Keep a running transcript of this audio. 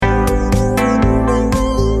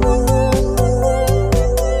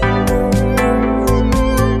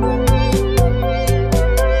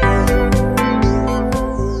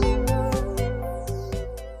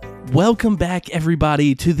Welcome back,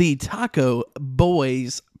 everybody, to the Taco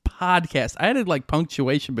Boys podcast. I added like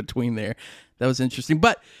punctuation between there. That was interesting.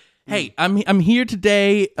 But hey, I'm here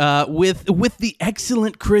today with the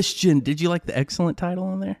excellent Christian. Did you like the excellent title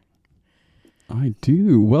on there? I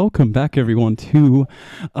do. Welcome back, everyone, to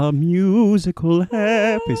a musical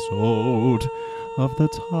episode of the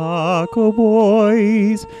Taco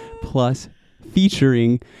Boys, plus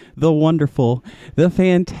featuring the wonderful, the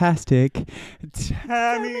fantastic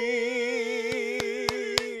Tammy.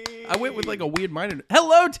 I went with like a weird minded.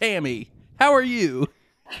 Hello, Tammy. How are you?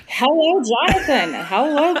 Hello, Jonathan.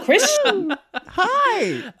 Hello, Christian.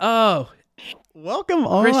 Hi. Oh, Welcome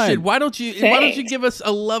on. Christian, why don't you Thanks. give us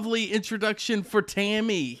a lovely introduction for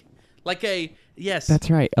Tammy? Like a yes. That's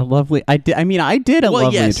right. A lovely. I did a Well,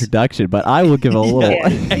 lovely yes. introduction, but I will give a little. Yeah.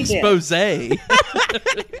 expose.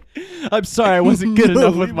 I'm sorry, I wasn't good No,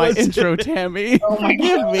 enough with he my wasn't. intro, Tammy. Oh my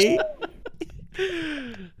Forgive me.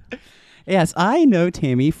 Yes, I know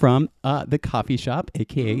Tammy from the coffee shop,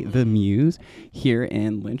 aka the Muse, here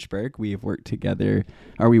in Lynchburg. We worked together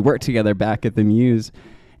back at the Muse,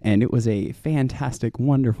 and it was a fantastic,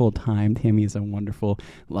 wonderful time. Tammy is a wonderful,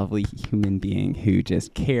 lovely human being who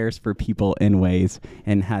just cares for people in ways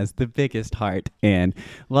and has the biggest heart and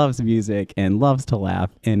loves music and loves to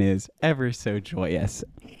laugh and is ever so joyous.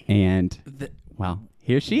 And well,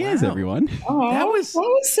 here she is, Wow. everyone. Oh, That was-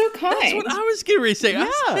 so kind. That's what I was getting ready to say. I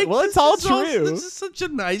was Yeah, like, well, it's this all is awesome. true. This is such a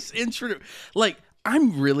nice intro. Like,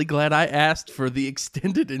 I'm really glad I asked for the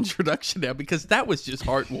extended introduction now because that was just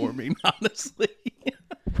heartwarming, honestly.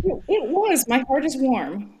 It was. My heart is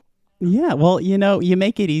warm. Yeah, well, you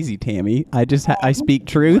make it easy, Tammy. I speak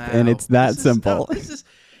truth, and Wow. it's that This is- simple. this is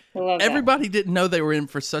I love that. everybody didn't know they were in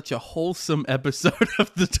for such a wholesome episode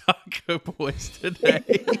of the Taco Boys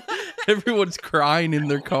today. Everyone's crying in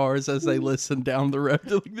their cars as they listen down the road.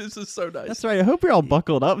 They're like, this is so nice. That's right. I hope you're all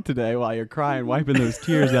buckled up today while you're crying, wiping those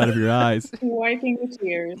tears out of your eyes. Wiping the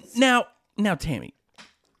tears. Now, Tammy,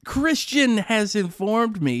 Christian has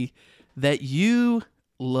informed me that you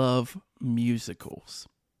love musicals.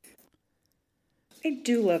 I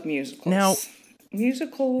do love musicals. Now-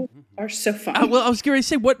 musicals are so fun. Well, I was going to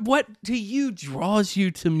say, what to you draws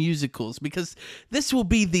you to musicals? Because this will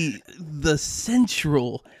be the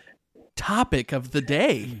central topic of the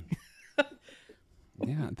day.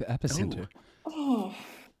 Yeah, the epicenter.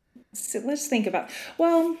 So let's think about.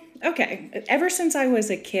 Well, okay. Ever since I was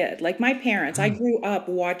a kid, like my parents, I grew up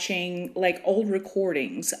watching like old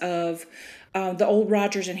recordings of the old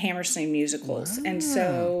Rodgers and Hammerstein musicals, and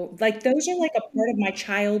so like those are like a part of my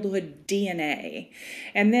childhood DNA.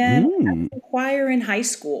 And then I was in choir in high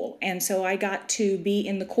school, and so I got to be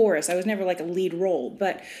in the chorus. I was never like a lead role,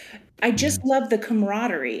 but I just love the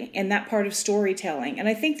camaraderie in that part of storytelling. And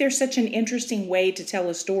I think there's such an interesting way to tell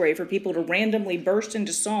a story for people to randomly burst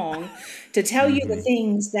into song to tell you the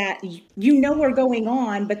things that you know are going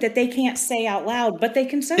on, but that they can't say out loud, but they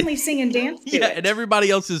can suddenly sing and dance to Yeah, it. and everybody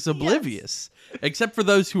else is oblivious, except for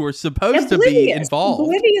those who are supposed to be involved.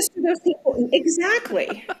 Oblivious to those people.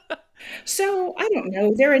 Exactly. So, I don't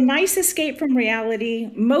know. They're a nice escape from reality.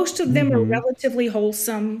 Most of them are relatively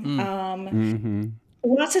wholesome.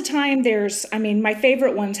 Lots of time my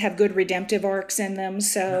favorite ones have good redemptive arcs in them.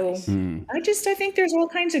 So I think there's all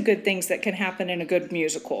kinds of good things that can happen in a good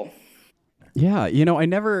musical. Yeah, I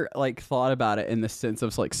never thought about it in the sense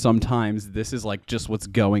of sometimes this is just what's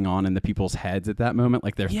going on in the people's heads at that moment,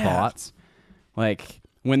 their thoughts.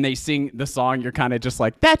 When they sing the song, you're kind of just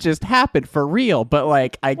that just happened for real.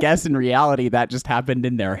 But I guess in reality, that just happened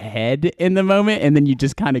in their head in the moment. And then you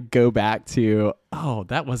just kind of go back to, oh,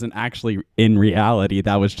 that wasn't actually in reality.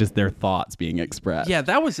 That was just their thoughts being expressed. Yeah,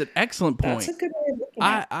 that was an excellent point. That's a good way of looking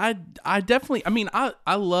at it. I definitely.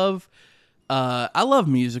 I love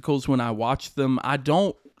musicals when I watch them. I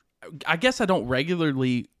guess I don't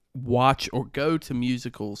regularly watch or go to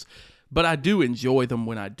musicals, but I do enjoy them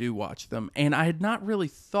when I do watch them. And I had not really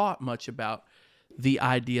thought much about the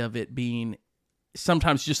idea of it being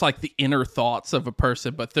sometimes just the inner thoughts of a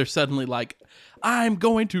person, but they're suddenly I'm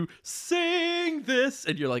going to sing this.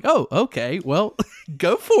 And you're like, oh, okay, well,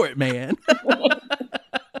 go for it, man.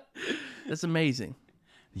 That's amazing.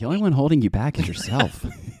 The only one holding you back is yourself.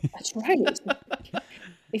 That's right.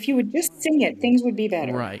 If you would just sing it, things would be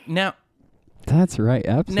better. Right. Now, That's right.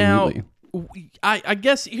 Absolutely. I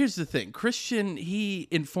guess here's the thing. Christian, he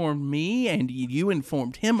informed me and you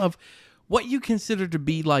informed him of what you consider to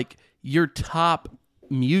be your top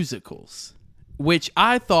musicals, which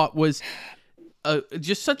I thought was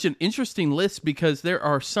just such an interesting list because there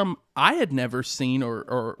are some I had never seen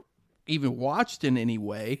or even watched in any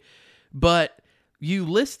way, but you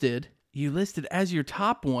listed as your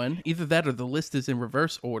top one, either that or the list is in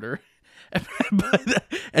reverse order, But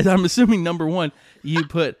as I'm assuming number one, you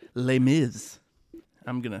put Les Mis.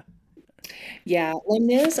 I'm gonna. Yeah, Les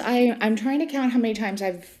Mis. I'm trying to count how many times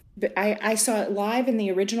I saw it live in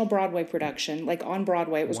the original Broadway production, like on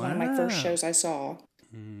Broadway. It was one of my first Wow. shows I saw.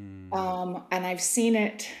 And I've seen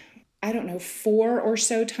it, I don't know, 4 or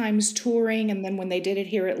so times touring, and then when they did it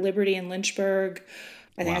here at Liberty in Lynchburg,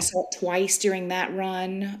 I think I saw it twice during that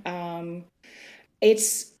run.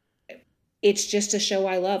 It's just a show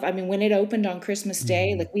I love. I mean, when it opened on Christmas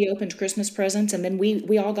Day, like we opened Christmas presents, and then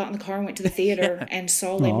we all got in the car and went to the theater and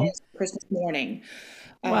saw Les Aw. Mis Christmas morning.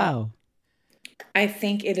 Wow. I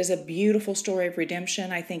think it is a beautiful story of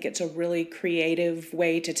redemption. I think it's a really creative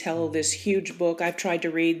way to tell this huge book. I've tried to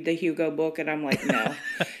read the Hugo book, and I'm like, no,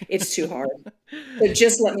 it's too hard. But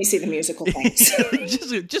just let me see the musical, thanks.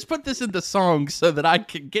 just put this in the song so that I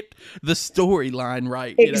can get the storyline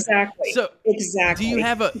right. you know? Exactly. So, exactly. do you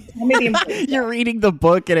have a? Tell me the important You're reading the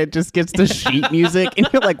book and it just gets to sheet music, and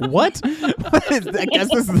you're like, "What? I guess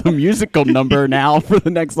this is the musical number now for the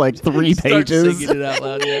next like 3 Start pages." singing it out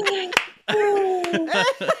loud. Yeah.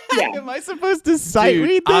 Yeah. Am I supposed to sight Dude,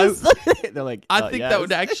 read this? They're like, I think yes. that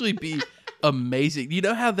would actually be amazing. You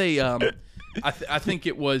know how they I think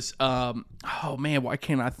it was oh man, why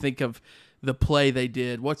can't I think of the play they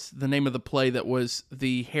did? What's the name of the play that was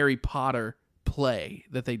the Harry Potter play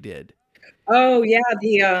that they did? Oh yeah,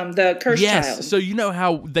 the Cursed Yes. Child. So you know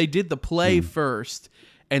how they did the play first,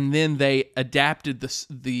 and then they adapted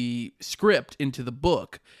the script into the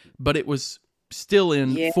book, but it was still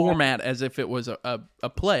in Yeah. format as if it was a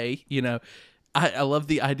play. You know, I love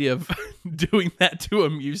the idea of doing that to a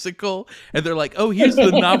musical, and they're like, "Oh, here's the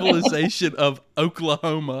novelization of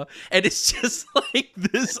Oklahoma," and it's just like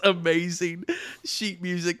this amazing sheet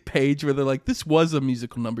music page where they're like, "This was a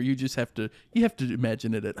musical number. You just have to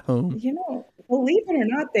imagine it at home." You know, believe it or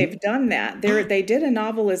not, they've done that. They did a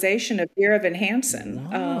novelization of Dear Evan Hansen.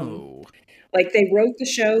 Oh. Like they wrote the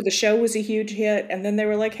show. The show was a huge hit, and then they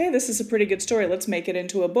were like, "Hey, this is a pretty good story. Let's make it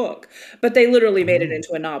into a book." But they literally made it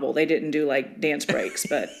into a novel. They didn't do like dance breaks,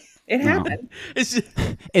 but it happened. It's just,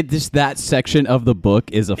 It just that section of the book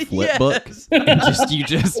is a flip book. Yes. And you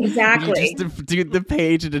just Exactly. do the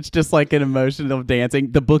page, and it's just like an emotion of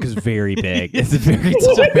dancing. The book is very big. It's a very It's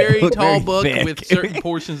a very tall very book thick. with certain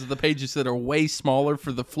portions of the pages that are way smaller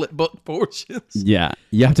for the flip book portions. Yeah,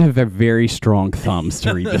 you have to have very strong thumbs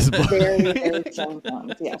to read this book. Very, very strong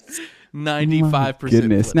thumbs. Yes. 95%.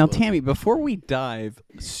 Goodness. flip Now, book. Tammy, before we dive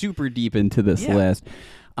super deep into this Yeah. list,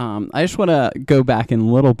 I just want to go back and a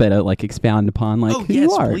little bit of like expound upon like Oh, who yes,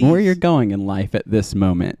 you are, and please. where you're going in life at this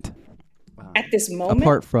moment. At this moment,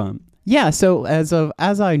 Apart from so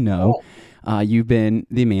as I know, you've been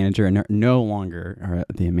the manager and are no longer are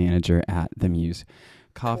the manager at the Muse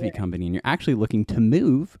Coffee Company, and you're actually looking to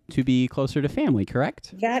move to be closer to family,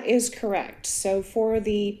 correct? that is correct. So for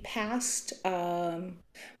the past,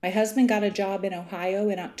 my husband got a job in Ohio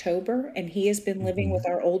in October, and he has been living with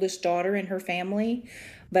our oldest daughter and her family.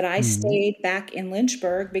 But I stayed back in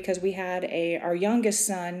Lynchburg because we had our youngest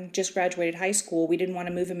son just graduated high school. We didn't want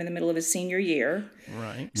to move him in the middle of his senior year.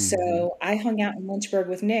 Right. So I hung out in Lynchburg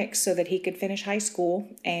with Nick so that he could finish high school.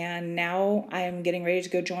 And now I am getting ready to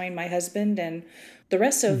go join my husband and the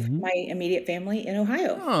rest of my immediate family in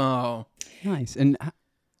Ohio. Oh. Nice. And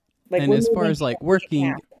Like and we're as far moving as like in a week and a working,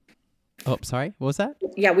 half. oh, sorry, what was that?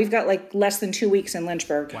 Yeah, we've got like less than 2 weeks in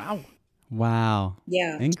Lynchburg. Wow. Wow,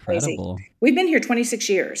 Yeah, it's crazy. incredible. We've been here 26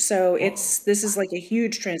 years, so this is like a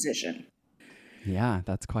huge transition. Yeah,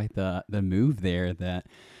 that's quite the move there that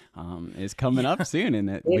is coming up soon, and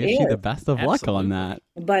we It wish you the is. best of luck on Absolutely. that.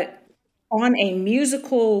 But on a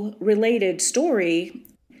musical related story,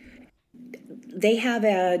 they have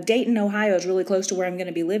Dayton, Ohio is really close to where I'm going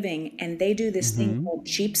to be living, and they do this thing called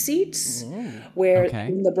cheap seats, where Okay.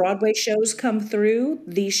 when the Broadway shows come through,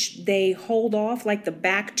 they hold off like the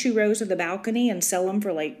back 2 rows of the balcony and sell them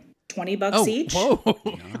for like $20 Oh, each. whoa.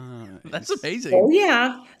 Nice. That's amazing. Oh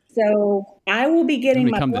yeah. So I will be getting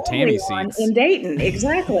my become the Broadway Tammy on seats. in Dayton.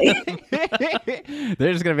 Exactly.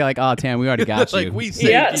 They're just gonna be like, "Oh, Tam, we already got you." Like we saved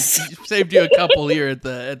Yes. you, saved you a couple here at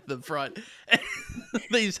the front.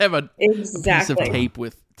 They just have a piece of Exactly. tape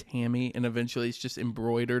with Tammy, and eventually it's just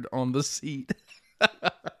embroidered on the seat.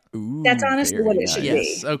 Ooh, That's honestly very what it nice. should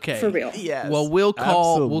Yes. be. Okay. For real. Yes. Well, we'll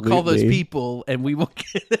call those absolutely. people, and we will.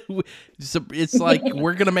 So it's like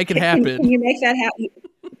we're gonna make it Can happen. you make that happen?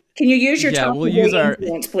 Can you use your Yeah, Taco we'll Boy use our-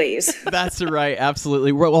 influence, please? That's right,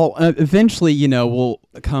 absolutely. Well, eventually, we'll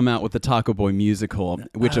come out with the Taco Boy musical,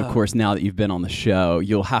 which, of course, now that you've been on the show,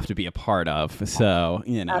 you'll have to be a part of. So,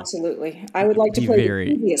 Absolutely. I would like to Be play very-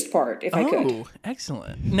 the previous part if I could. Oh,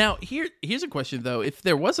 excellent. Now, here's a question, though. If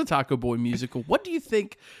there was a Taco Boy musical, what do you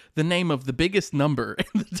think the name of the biggest number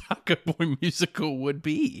in the Taco Boy musical would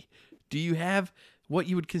be? Do you have what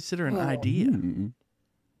you would consider an idea?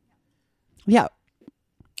 Yeah.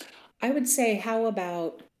 I would say, how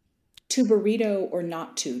about to burrito or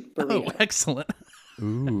not to burrito? Oh, excellent.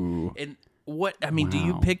 Ooh. And do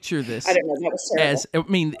you Wow. picture this I don't know. That was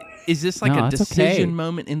terrible. is this like No, a it's decision okay.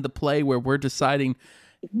 moment in the play where we're deciding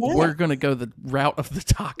Yeah. we're going to go the route of the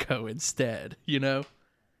taco instead,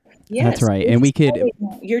 Yes, That's right. you're And we could-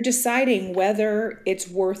 deciding- You're deciding whether it's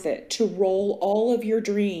worth it to roll all of your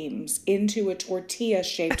dreams into a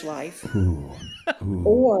tortilla-shaped life,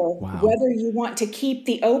 or Wow. whether you want to keep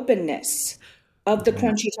the openness of the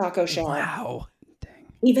crunchy taco shell, Wow.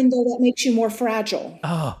 even though that makes you more fragile.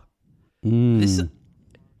 Oh, Mm. this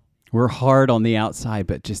We're hard on the outside,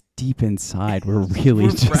 but just deep inside, we're really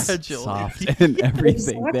We're just fragile. soft and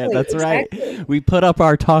everything. Exactly, That's right. exactly. We put up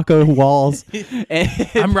our taco walls. And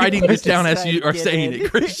I'm writing this down as decide you to are get saying in. it,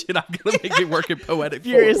 Christian. I'm going to make it work in poetic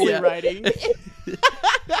form. Furiously Yeah. writing.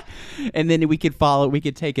 And then we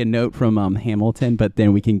could take a note from Hamilton, but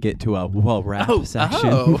then we can get to a rap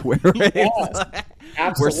section where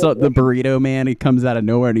Absolutely. the burrito man, he comes out of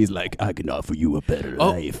nowhere and he's like, I can offer you a better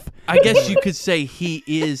Oh, life. I guess you could say he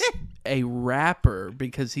is a rapper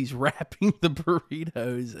because he's rapping the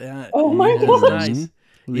burritos. Oh my That's gosh. nice.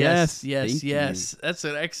 Yes, Yes, thank yes. That's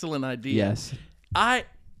an excellent idea. Yes.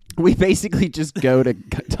 We basically just go to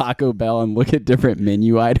Taco Bell and look at different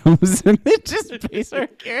menu items and then just base our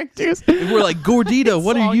characters. We're like, Gordita,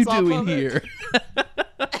 what are you Songs off doing of it. here?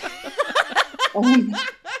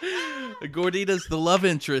 Gordita's the love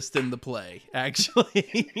interest in the play,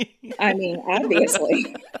 actually. I mean,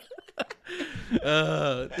 obviously.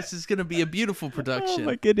 This is going to be a beautiful Oh production.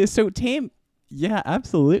 my goodness. So yeah,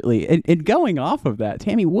 absolutely. And going off of that,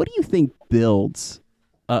 Tammy, what do you think builds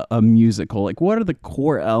a musical? Like, what are the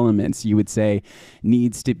core elements you would say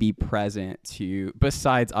needs to be present to,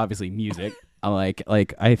 besides obviously music, like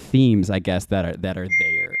I themes, I guess, that are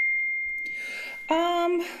there?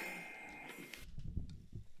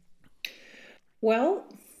 Well,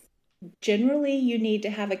 generally, you need to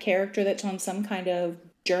have a character that's on some kind of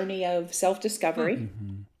journey of self-discovery.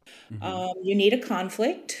 You need a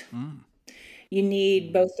conflict. You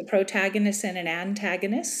need both the protagonist and an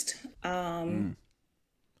antagonist.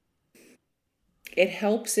 It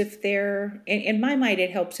helps if in my mind,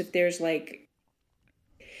 it helps if there's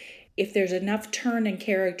enough turn in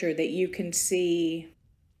character that you can see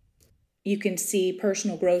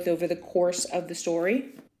personal growth over the course of the story.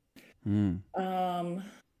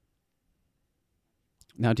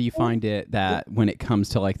 Now, do you find it that when it comes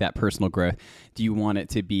to like that personal growth, do you want it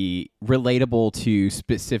to be relatable to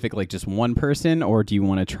specific, like just one person, or do you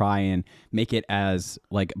want to try and make it as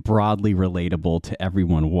like broadly relatable to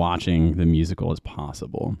everyone watching the musical as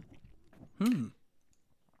possible?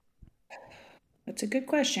 That's a good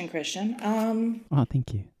question, Christian. Oh,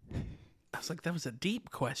 thank you. I was like, that was a deep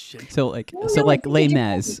question. So like No, so no, like I think Les you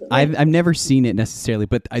Mis, have to- I've never seen it necessarily,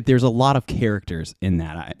 but there's a lot of characters in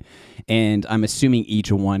that, and I'm assuming each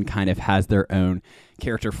one kind of has their own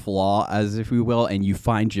character flaw, as if we will, and you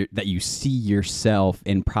find that you see yourself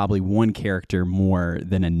in probably one character more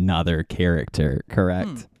than another character.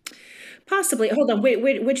 Correct? Possibly. Hold on. Wait.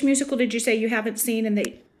 Which musical did you say you haven't seen?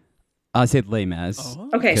 I said Les Mis.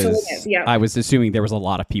 Okay, so Les 'cause Mis, yeah. I was assuming there was a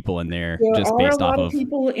lot of people in there, There just are based a off lot of of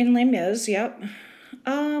people in Les Mis. Yep.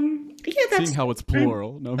 Yeah, that's. seeing how it's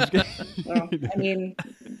plural. No, I'm just kidding. Well, I mean,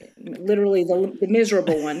 literally the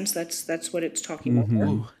miserable ones. That's what it's talking about.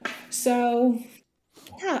 There. So,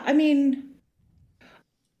 yeah, I mean,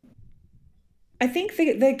 I think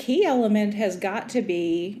the key element has got to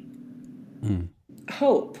be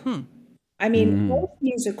hope. I mean, most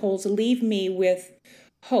musicals leave me with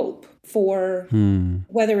hope for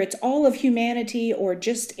whether it's all of humanity or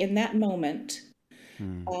just in that moment.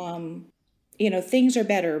 Things are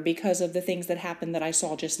better because of the things that happened that I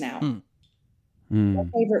saw just now. My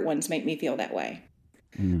favorite ones make me feel that way.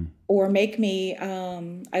 Or make me,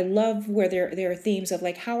 I love where there are themes of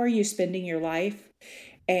like, how are you spending your life?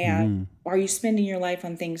 And are you spending your life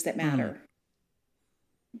on things that matter?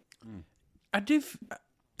 I do.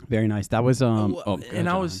 Very nice. That was And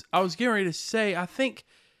I was getting ready to say, I think,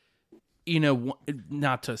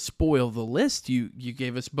 not to spoil the list you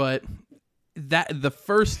gave us, but that the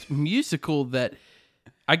first musical that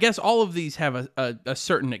I guess all of these have a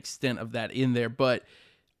certain extent of that in there, but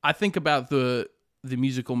I think about the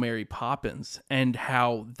musical Mary Poppins and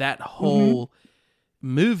how that whole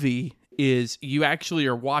movie is, you actually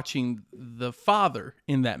are watching the father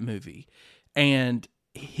in that movie and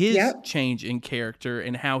his Yep. change in character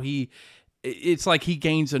and how it's like he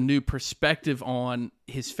gains a new perspective on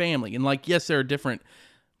his family. And like, yes, there are different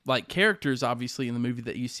like characters obviously in the movie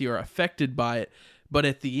that you see are affected by it, but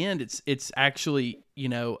at the end it's actually,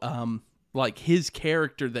 like his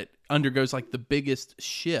character that undergoes like the biggest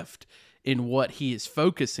shift in what he is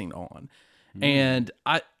focusing on. And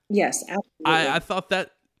Yes, absolutely. I thought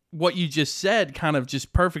that what you just said kind of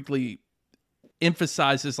just perfectly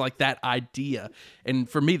emphasizes like that idea. And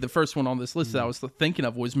for me, the first one on this list that I was thinking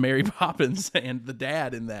of was Mary Poppins and the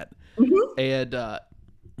dad in that. And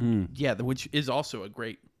yeah, which is also a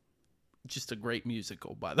great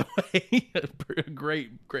musical, by the way.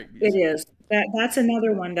 great musical. It is. That's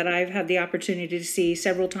another one that I've had the opportunity to see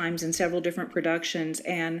several times in several different productions,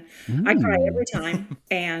 and I cry every time,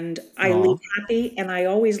 and I leave happy, and I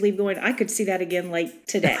always leave going, I could see that again like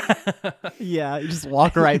today. Yeah, you just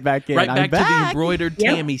walk right back in. Right I'm back to the back. embroidered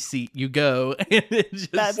Yep. Tammy seat you go, and it just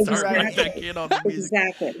start right back in on the music.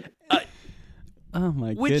 Exactly. Oh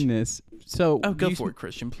my Which- goodness. So Go for it,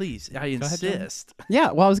 Christian, please. I insist.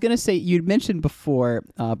 Yeah, well, I was going to say, you'd mentioned before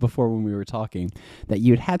when we were talking, that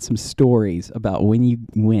you'd had some stories about when you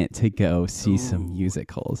went to go see some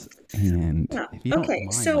musicals. And Yeah, if you don't okay,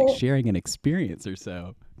 mind so- like, sharing an experience or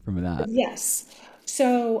so from that. Yes.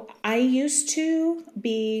 So I used to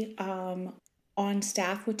be on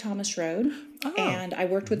staff with Thomas Road, and I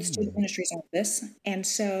worked with the Student Ministries Office. And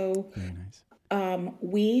so Very nice.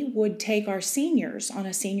 we would take our seniors on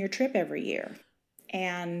a senior trip every year.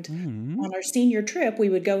 And on our senior trip, we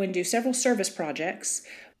would go and do several service projects,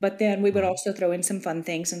 but then we would also throw in some fun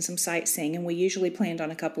things and some sightseeing, and we usually planned on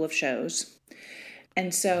a couple of shows.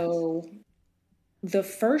 And so the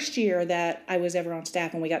first year that I was ever on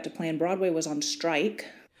staff and we got to plan, Broadway was on strike.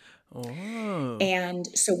 Oh. And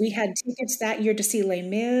so we had tickets that year to see Les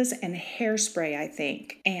Mis and Hairspray, I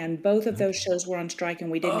think. And both of those shows were on strike, and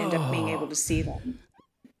we didn't end up being able to see them.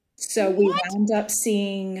 So we wound up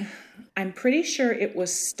seeing, I'm pretty sure it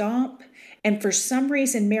was Stomp. And for some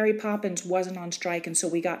reason, Mary Poppins wasn't on strike, and so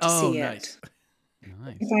we got to see nice. it.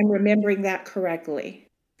 Nice. If I'm remembering that correctly.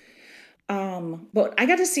 But I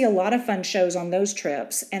got to see a lot of fun shows on those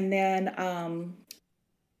trips. And then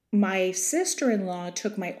my sister-in-law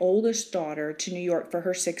took my oldest daughter to New York for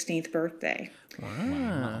her 16th birthday.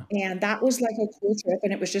 Wow. And that was like a cool trip,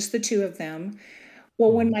 and it was just the two of them.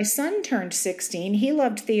 Well, when my son turned 16, he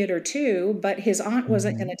loved theater too, but his aunt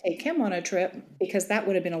wasn't going to take him on a trip because that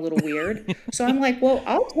would have been a little weird. So I'm like, well,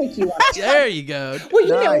 I'll take you on a trip. There you go. Well, you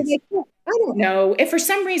know, Nice. like, I don't know. If for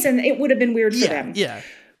some reason it would have been weird for them. Yeah.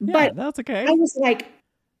 But that's okay. I was like,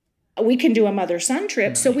 we can do a mother-son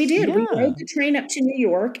trip. So we did. We Yeah. rode the train up to New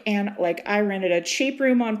York, and like I rented a cheap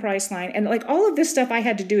room on Priceline, and like all of this stuff I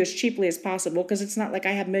had to do as cheaply as possible because it's not like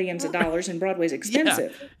I have millions of dollars and Broadway's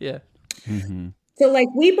expensive. Yeah. So like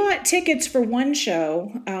we bought tickets for one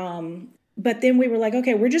show, but then we were like,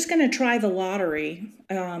 okay, we're just going to try the lottery.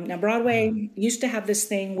 Now Broadway used to have this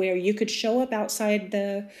thing where you could show up outside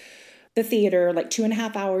the theater like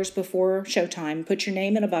 2.5 hours before showtime, put your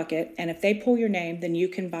name in a bucket, and if they pull your name, then you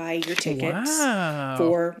can buy your tickets Wow.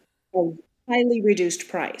 for a highly reduced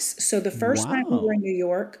price. So the first time we Wow. were in New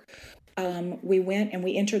York, we went and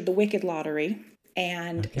we entered the Wicked lottery,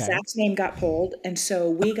 and Okay. Zach's name got pulled, and so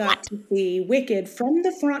we got to see Wicked from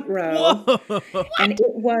the front row, and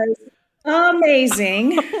it was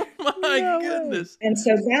amazing. My goodness. And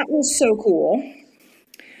so that was so cool.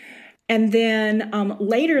 And then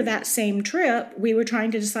later that same trip, we were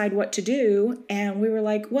trying to decide what to do. And we were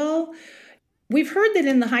like, well, we've heard that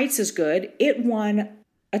In the Heights is good. It won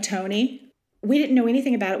a Tony. We didn't know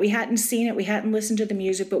anything about it. We hadn't seen it. We hadn't listened to the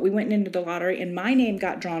music, but we went into the lottery, and my name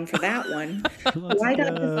got drawn for that one. So I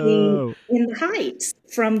got to go. see In the Heights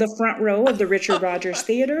from the front row of the Richard Rogers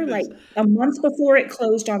Theater, like a month before it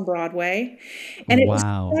closed on Broadway. And it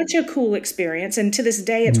Wow. was such a cool experience. And to this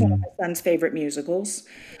day, it's one of my son's favorite musicals.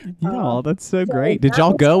 Oh, that's so great. Did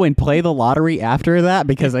y'all go and play the lottery after that?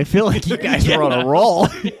 Because I feel like you guys were on a roll.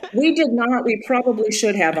 We did not. We probably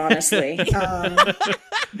should have, honestly.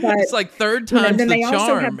 But It's like third time's then the they also have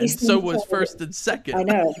charm, and these so things was called- first and second. I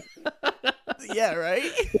know. Yeah, right?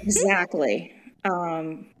 Exactly.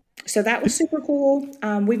 So that was super cool.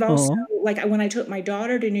 We've also, like when I took my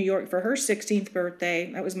daughter to New York for her 16th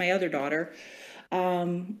birthday, that was my other daughter.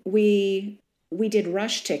 We we did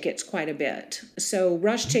rush tickets quite a bit. So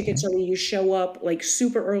rush tickets are where you show up like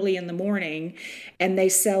super early in the morning and they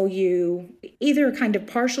sell you either kind of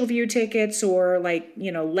partial view tickets or like,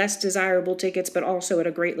 less desirable tickets, but also at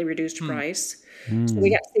a greatly reduced price. So we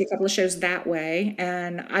got to see a couple of shows that way.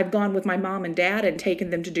 And I've gone with my mom and dad and taken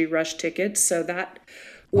them to do rush tickets. So that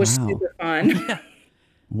was Wow. super fun.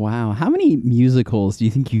 Wow. How many musicals do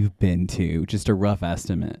you think you've been to? Just a rough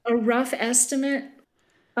estimate. A rough estimate,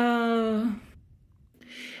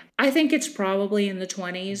 I think it's probably in the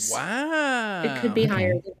 20s. Wow. It could be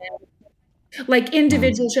higher than that. Like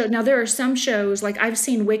individual shows. Now there are some shows, like I've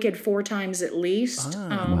seen Wicked 4 times at least.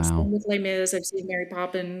 Wow. Same with Les Mis. I've seen Mary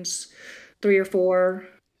Poppins 3 or 4.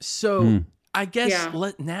 So I guess Yeah.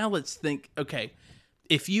 let's think. Okay,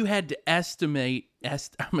 if you had to estimate,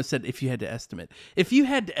 if you had to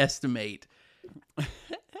estimate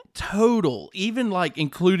total, even like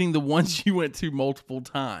including the ones you went to multiple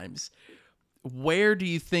times, where do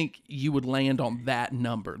you think you would land on that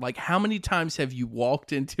number? Like, how many times have you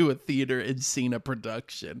walked into a theater and seen a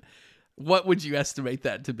production? What would you estimate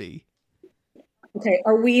that to be? Okay,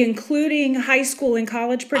 are we including high school and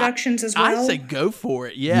college productions as well? I say go for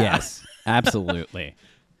it. Yeah. Yes, absolutely.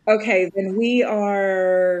 Okay, then we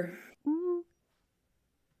are,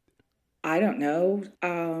 I don't know,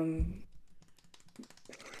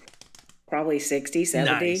 probably 60,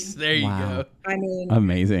 70. Nice. There you Wow. go.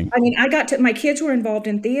 Amazing. My kids were involved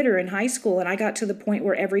in theater in high school, and I got to the point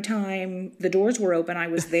where every time the doors were open, I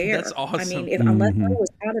was there. That's awesome. Unless I was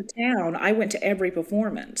out of town, I went to every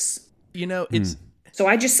performance. It's So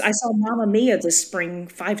I saw Mamma Mia this spring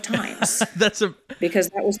 5 times that's a because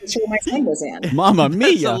that was the show my son was in. Mamma that's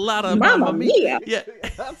Mia. a lot of Mamma Mia. Yeah.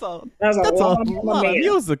 That's a That was a lot of lot Mamma of Mia.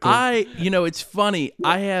 musical. It's funny.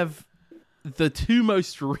 I have the 2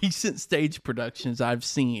 most recent stage productions I've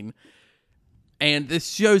seen. And this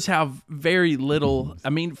shows how very little. I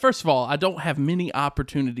mean, first of all, I don't have many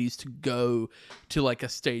opportunities to go to like a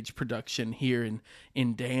stage production here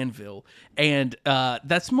in Danville, and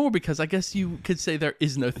that's more because I guess you could say there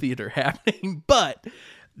is no theater happening. But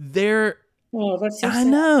there, Oh, that's so I sad.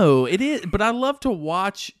 know it is. But I love to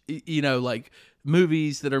watch, like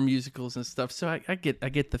movies that are musicals and stuff. So I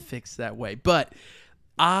get the fix that way. But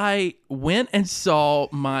I went and saw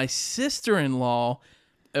my sister-in-law.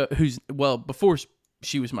 Before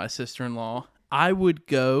she was my sister-in-law, I would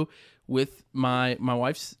go with my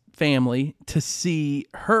wife's family to see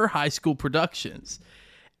her high school productions.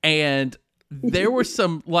 And there were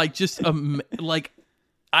some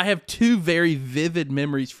I have 2 very vivid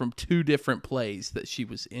memories from 2 different plays that she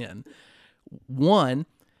was in. One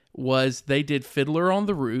was they did Fiddler on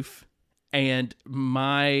the Roof, and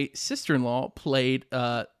my sister-in-law played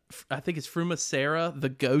I think it's Fruma Sarah, the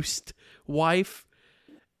ghost wife.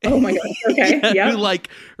 Oh my God. Okay. Yeah. Who like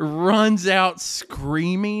runs out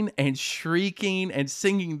screaming and shrieking and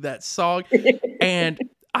singing that song. And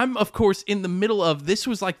I'm of course in the middle of this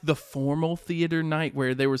was like the formal theater night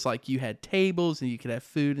where there was like you had tables and you could have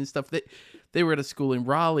food and stuff. They were at a school in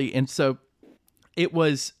Raleigh, and so it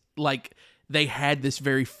was like they had this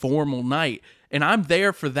very formal night, and I'm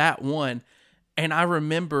there for that one. And I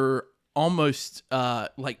remember almost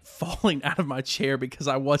like falling out of my chair because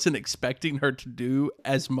I wasn't expecting her to do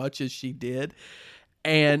as much as she did.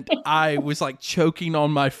 And I was like choking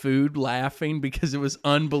on my food laughing because it was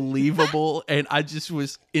unbelievable. And I just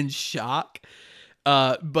was in shock.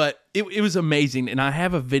 But it was amazing. And I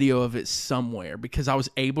have a video of it somewhere because I was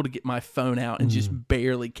able to get my phone out and just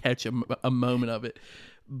barely catch a moment of it.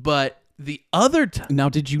 But the other time, Now,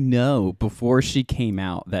 did you know before she came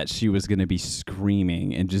out that she was going to be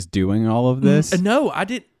screaming and just doing all of this? no, I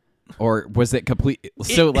didn't. Or was it complete?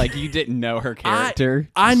 So, like, you didn't know her character?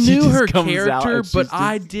 I She knew just her comes out character, and she's but just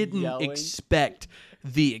I didn't yelling? expect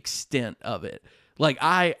the extent of it. Like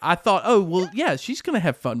I thought, oh well, yeah, she's gonna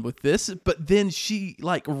have fun with this. But then she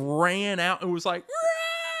like ran out and was like,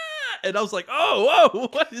 "Rah!" And I was like, oh, whoa,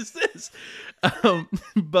 what is this?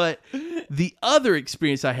 But the other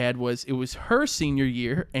experience I had was it was her senior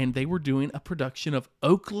year, and they were doing a production of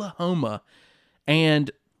Oklahoma, and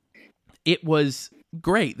it was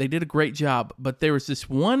great. They did a great job, but there was this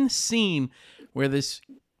one scene where this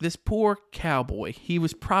poor cowboy, he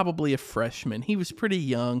was probably a freshman. He was pretty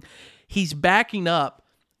young. He's backing up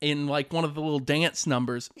in like one of the little dance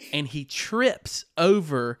numbers, and he trips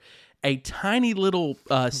over a tiny little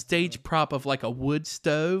stage prop of like a wood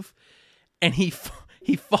stove, and he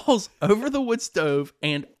falls over the wood stove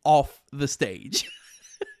and off the stage.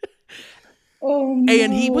 Oh no.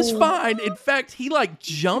 And he was fine. In fact, he like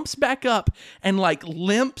jumps back up and like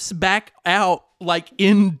limps back out like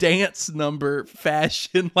in dance number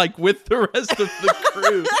fashion, like with the rest of the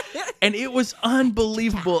crew. And it was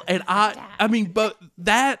unbelievable. And I mean, but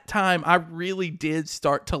that time I really did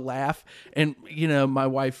start to laugh. And, you know, my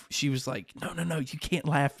wife, she was like, no, you can't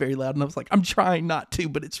laugh very loud. And I was like, I'm trying not to,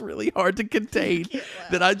 but it's really hard to contain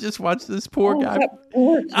that I just watched this poor guy.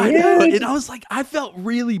 I know. And I was like, I felt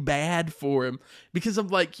really bad for him because I'm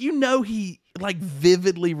like, you know, he like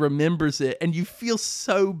vividly remembers it and you feel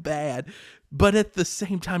so bad. But at the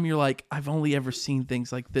same time, you're like, I've only ever seen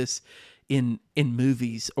things like this in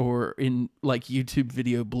movies or in like YouTube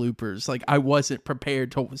video bloopers. Like I wasn't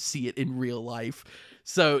prepared to see it in real life.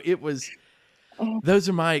 So it was, those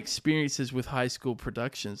are my experiences with high school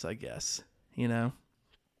productions, I guess, you know?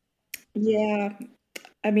 Yeah.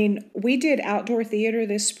 I mean, we did outdoor theater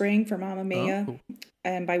this spring for Mamma Mia. Oh.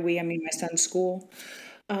 And by we, I mean my son's school.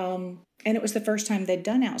 And it was the first time they'd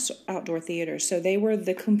done outdoor theater. So they were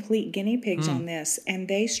the complete guinea pigs on this. And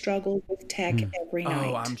they struggled with tech every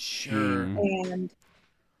night. Oh, I'm sure. And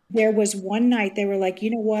there was one night they were like,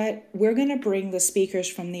 you know what? We're going to bring the speakers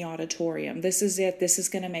from the auditorium. This is it. This is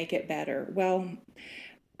going to make it better. Well,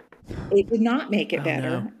 it did not make it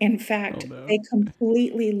better. no. In fact, they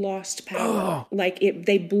completely lost power.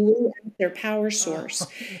 They blew out their power source.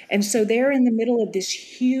 And so they're in the middle of this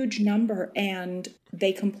huge number and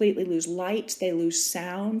they completely lose lights. They lose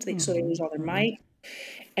sound. So they lose all their mic.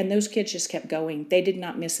 And those kids just kept going. They did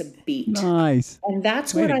not miss a beat. Nice. And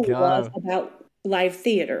that's Way what to I go. love about live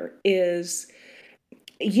theater is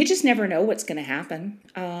you just never know what's going to happen.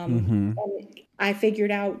 And I figured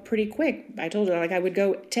out pretty quick. I told her, like, I would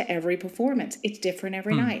go to every performance. It's different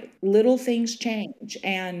every night. Little things change.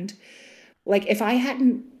 And like, if I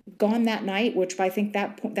hadn't gone that night, which I think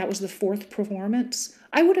that was the fourth performance,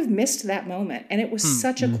 I would have missed that moment. And it was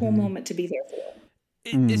such a cool moment to be there for.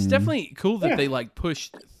 It's definitely cool that they like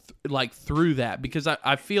pushed through that because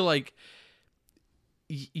I feel like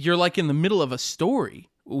you're like in the middle of a story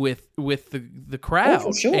with the crowd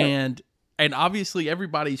for sure. and obviously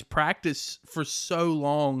everybody's practiced for so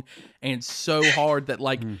long and so hard that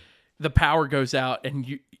like the power goes out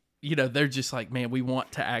and you know they're just like, man, we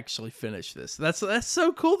want to actually finish this. That's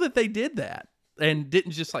so cool that they did that and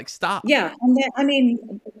didn't just like stop. Yeah, and then, I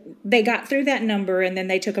mean, they got through that number and then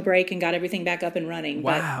they took a break and got everything back up and running.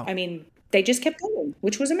 Wow. But I mean, they just kept going,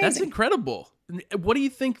 which was amazing. That's incredible. What do you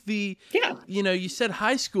think you know, you said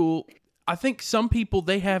high school. I think some people,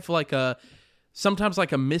 they have like sometimes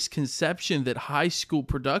like a misconception that high school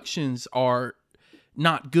productions are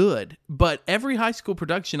not good. But every high school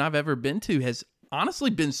production I've ever been to has honestly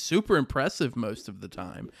been super impressive most of the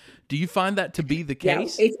time. Do you find that to be the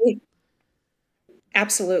case? Yeah,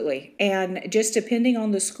 absolutely. And just depending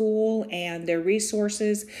on the school and their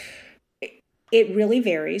resources, it really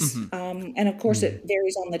varies. And of course, it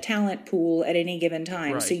varies on the talent pool at any given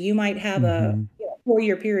time. Right. So you might have a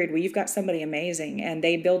 4-year period where you've got somebody amazing and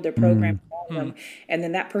they build their program around them, and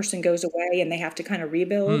then that person goes away and they have to kind of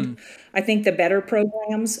rebuild. I think the better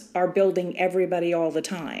programs are building everybody all the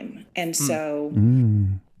time. And so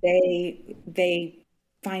they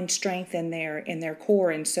find strength in their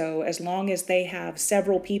core. And so as long as they have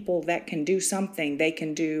several people that can do something, they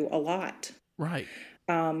can do a lot. Right.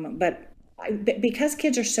 But because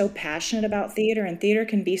kids are so passionate about theater and theater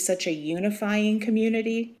can be such a unifying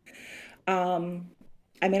community,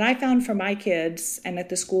 I mean, I found for my kids and at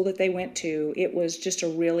the school that they went to, it was just a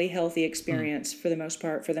really healthy experience for the most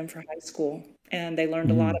part for them for high school. And they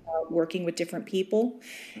learned a lot about working with different people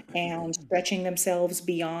and stretching themselves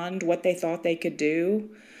beyond what they thought they could do.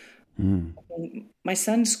 My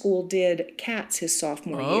son's school did Cats his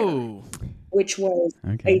sophomore year, which was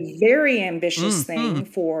a very ambitious thing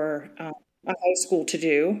for a high school to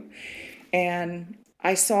do. And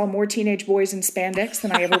I saw more teenage boys in spandex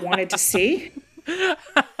than I ever wanted to see.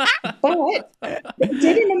 But they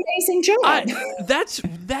did an amazing job.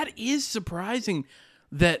 That is surprising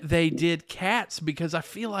that they did Cats, because I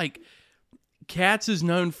feel like Cats is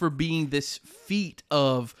known for being this feat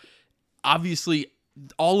of obviously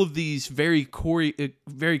all of these very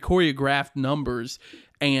choreographed numbers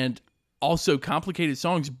and also complicated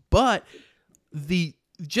songs, but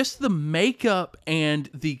just the makeup and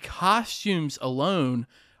the costumes alone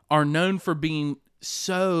are known for being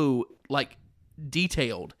so like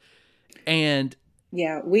detailed. And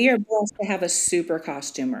yeah, we are blessed to have a super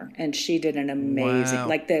costumer, and she did an amazing.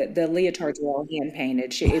 Like the leotards were all hand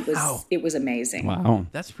painted. It was amazing. Wow,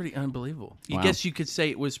 that's pretty unbelievable. I guess you could say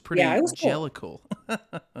it was pretty jellical. Cool.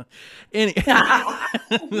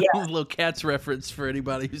 Little Cats reference for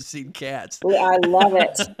anybody who's seen Cats. I love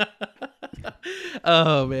it.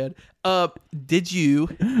 Oh man, did you?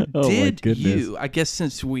 Oh, my goodness. I guess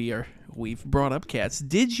since we are we've brought up Cats.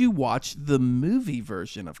 Did you watch the movie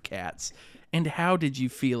version of Cats? And how did you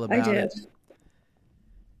feel I about did. it?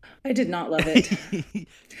 I did not love it.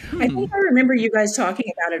 I think I remember you guys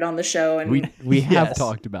talking about it on the show, and We have Yes.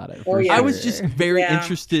 talked about it. Oh, For yeah. I sure. was just very Yeah.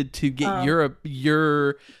 interested to get your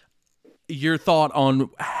thought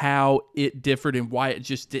on how it differed and why it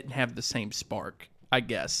just didn't have the same spark, I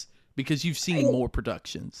guess, because you've seen more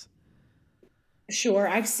productions. sure,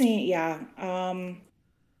 I've seen. Yeah,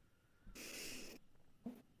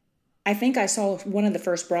 I think I saw one of the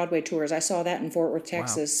first Broadway tours. I saw that in Fort Worth,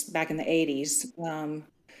 Texas, back in the '80s.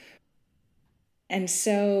 And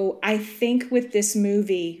so I think with this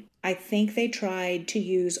movie, I think they tried to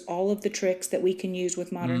use all of the tricks that we can use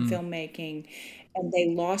with modern filmmaking, and they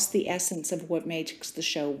lost the essence of what makes the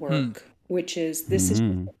show work, which is this is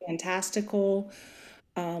just a fantastical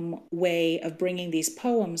way of bringing these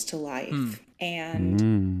poems to life.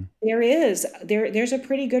 And there's a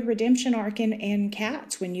pretty good redemption arc in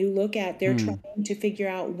Cats when you look at they're trying to figure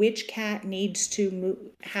out which cat needs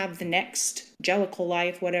to have the next Jellicle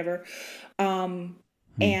life, whatever. And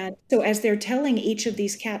so as they're telling each of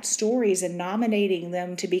these cat stories and nominating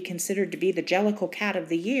them to be considered to be the Jellicle Cat of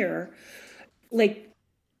the Year, like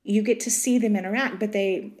you get to see them interact, but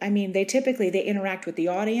they typically they interact with the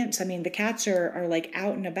audience. I mean, the cats are like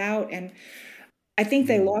out and about, and I think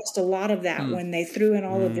they lost a lot of that when they threw in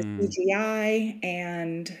all of the CGI,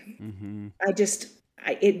 and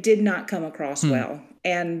it did not come across well.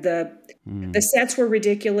 And the sets were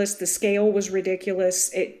ridiculous. The scale was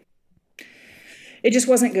ridiculous. It just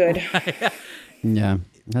wasn't good. Yeah,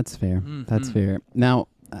 that's fair. That's fair. Now,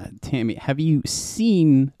 Tammy, have you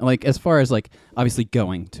seen, like, as far as, like, obviously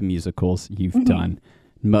going to musicals you've done,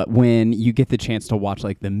 but when you get the chance to watch,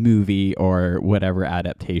 like, the movie or whatever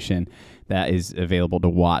adaptation that is available to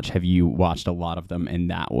watch, have you watched a lot of them in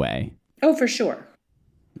that way? Oh, for sure.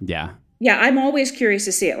 Yeah. Yeah, I'm always curious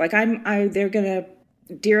to see it. Like they're gonna,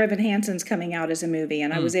 Dear Evan Hansen's coming out as a movie,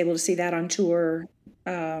 and I was able to see that on tour.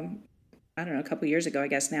 I don't know, a couple years ago, I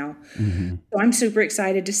guess now. So I'm super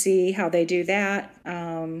excited to see how they do that.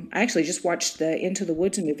 I actually just watched the Into the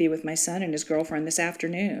Woods movie with my son and his girlfriend this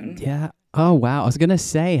afternoon. Yeah. Oh, wow. I was going to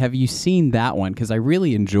say, have you seen that one? Because I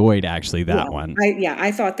really enjoyed actually that one. I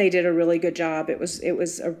thought they did a really good job. It was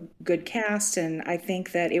a good cast, and I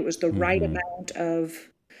think that it was the right amount of,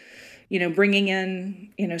 bringing in,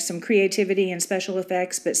 some creativity and special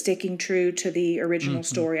effects, but sticking true to the original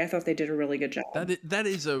story. I thought they did a really good job. That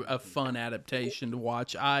is a fun adaptation to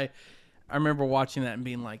watch. I remember watching that and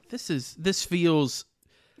being like, this feels.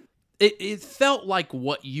 It felt like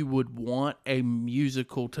what you would want a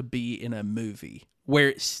musical to be in a movie, where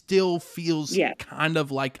it still feels kind of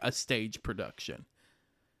like a stage production.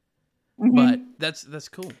 But that's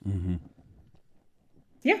cool.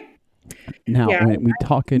 Yeah. Now, when we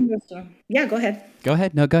talking... Yeah, go ahead. Go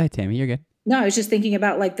ahead. No, go ahead, Tammy. You're good. No, I was just thinking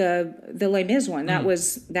about like the Les Mis one. That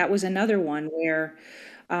was another one where,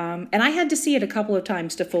 and I had to see it a couple of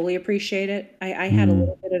times to fully appreciate it. I had a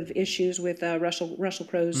little bit of issues with Russell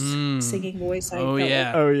Crowe's singing voice. Oh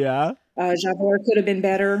yeah. Javert could have been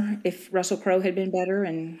better if Russell Crowe had been better,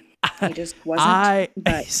 and he just wasn't.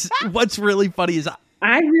 What's really funny is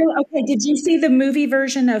okay. Did you see the movie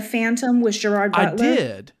version of Phantom with Gerard Butler? I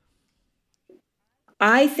did.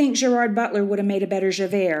 I think Gerard Butler would have made a better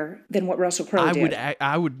Javert than what Russell Crowe did.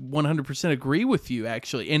 I would 100% agree with you,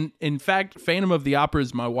 actually. And in fact, Phantom of the Opera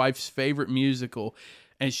is my wife's favorite musical,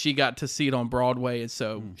 and she got to see it on Broadway. And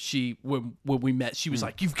so when we met, she was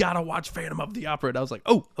like, "You've got to watch Phantom of the Opera." And I was like,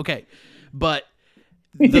 "Oh, okay." But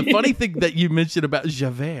the funny thing that you mentioned about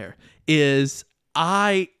Javert is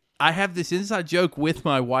I have this inside joke with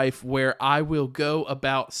my wife where I will go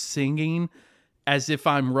about singing as if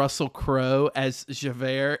I'm Russell Crowe as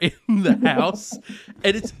Javert in the house.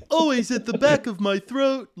 And it's always at the back of my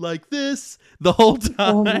throat like this the whole time.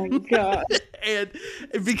 Oh my God. and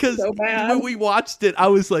because so bad. when we watched it, I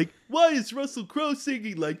was like, why is Russell Crowe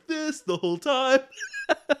singing like this the whole time?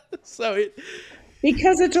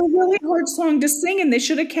 Because it's a really hard song to sing, and they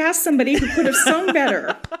should have cast somebody who could have sung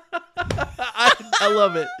better. I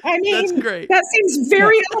love it. I mean, that's great. That seems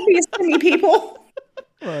very obvious to me, people.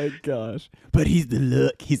 My gosh! But he's the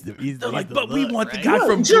look. He's the like, the but look, we want right? the guy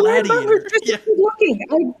from Gerard Gladiator. Butler's just good looking.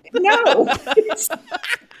 No,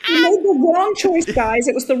 you made the wrong choice, guys.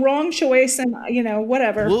 It was the wrong choice, and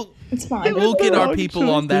whatever. It's fine. We'll get our Wrong people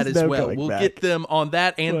choice. on that There's as no well. going We'll back. get them on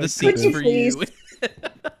that and the Could seats you for please? you.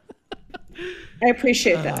 I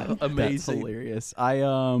appreciate that. That's Amazing. hilarious.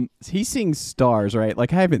 He sings Stars, right?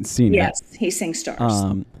 Like I haven't seen Yes, he sings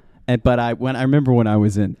Stars. But I remember when I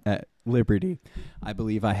was at Liberty, I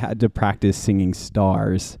believe I had to practice singing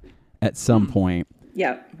Stars at some point.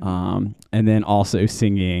 Yep. And then also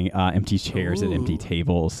singing Empty Chairs and Empty Ooh.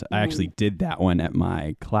 Tables. I actually did that one at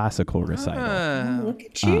my classical recital. Oh, look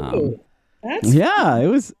at you. That's Yeah, it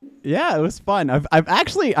was fun. I've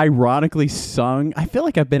actually ironically sung. I feel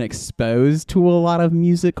like I've been exposed to a lot of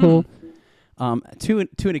musical to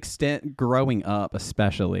an extent growing up,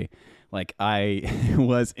 especially. Like I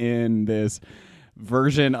was in this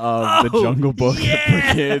version of the Jungle Book for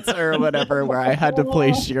kids or whatever where I had to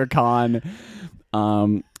play Shere Khan.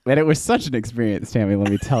 And it was such an experience, Tammy, let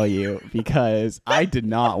me tell you, because I did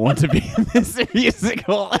not want to be in this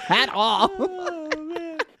musical at all.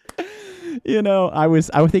 You know, I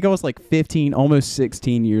think I was like 15, almost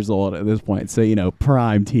 16 years old at this point. So, you know,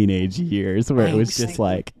 prime teenage years where it was just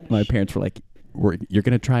like, my parents were like, you're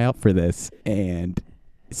going to try out for this. And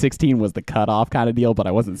 16 was the cutoff kind of deal, but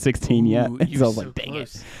I wasn't 16 yet. Ooh, And you so I were was so like, dang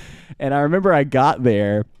close. it. And I remember I got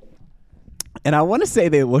there. And I want to say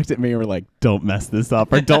they looked at me and were like, don't mess this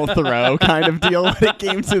up or don't throw kind of deal when it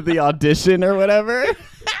came to the audition or whatever.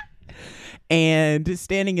 And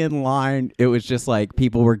standing in line, it was just like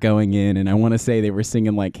people were going in, and I want to say they were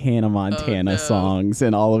singing like Hannah Montana no. songs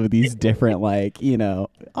and all of these different like, you know,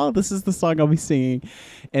 oh, this is the song I'll be singing.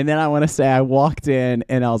 And then I want to say I walked in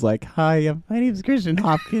and I was like, hi, my name is Christian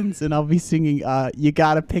Hopkins and I'll be singing You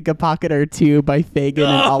Gotta Pick a Pocket or Two by Fagin and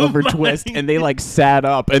Oliver Twist. And they like sat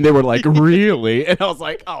up and they were like, really? And I was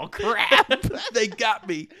like, oh, crap. They got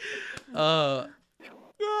me. It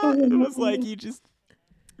was like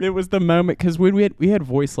it was the moment because when we had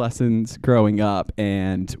voice lessons growing up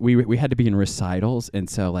and we had to be in recitals, and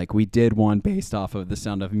so like we did one based off of The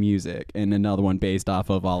Sound of Music and another one based off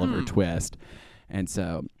of Oliver Twist, and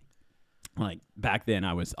so like back then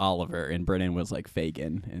I was Oliver and Brennan was like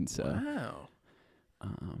Fagin, and so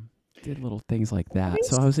Wow. did little things like that.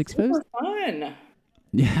 So I was exposed. super fun.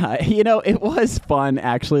 Yeah, you know, it was fun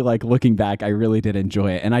actually. Like looking back, I really did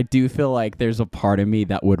enjoy it, and I do feel like there's a part of me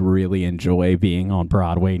that would really enjoy being on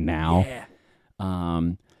Broadway now,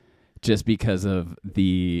 just because of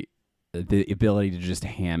the ability to just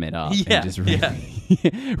ham it up Yeah, and just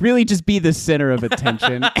really, really just be the center of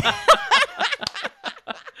attention.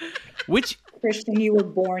 Which Christian, you were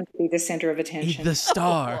born to be the center of attention. the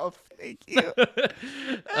star. Oh, thank you.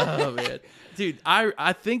 Oh man, dude,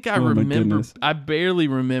 I think I Oh, my remember. goodness. I barely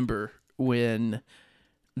remember when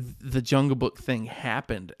the Jungle Book thing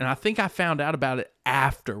happened, and I think I found out about it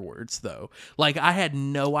afterwards. Though, like I had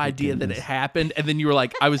no idea that it happened, and then you were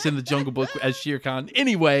like, "I was in the Jungle Book as Shere Khan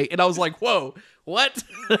anyway," and I was like, "Whoa, what?"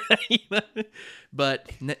 You know? But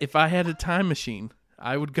if I had a time machine,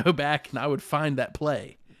 I would go back and I would find that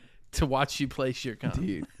play to watch you play Shere Khan.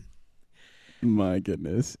 Dude. My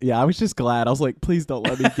goodness. Yeah, I was just glad. I was like, please don't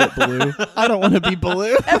let me get Baloo. I don't want to be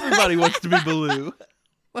Baloo. Everybody wants to be Baloo.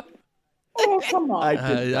 Oh, come on.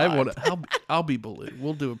 I want to. I'll be Baloo.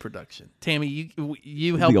 We'll do a production. Tammy,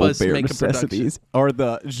 you The help old us Bear make a production. necessities or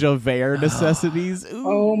the Javert necessities. Ooh.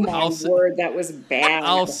 Oh my I'll s- word, that was bad.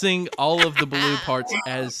 I'll sing all of the Baloo parts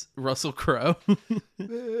as Russell Crowe.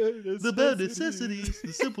 The bad necessities,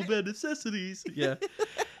 the simple bad necessities. Yeah.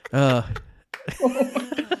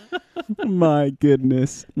 My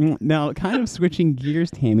goodness. Now, kind of switching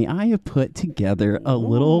gears, Tammy, I have put together a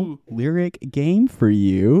little lyric game for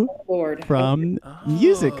you Lord. from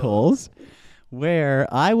musicals where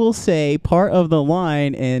I will say part of the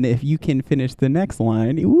line, and if you can finish the next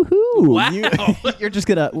line, woohoo! Wow. You're just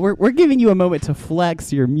gonna. We're giving you a moment to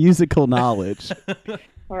flex your musical knowledge.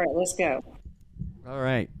 All right, let's go. All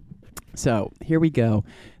right. So here we go.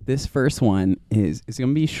 This first one is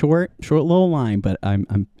gonna be short little line, but I'm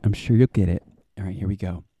sure you'll get it. All right, here we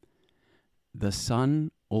go. The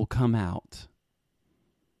sun will come out.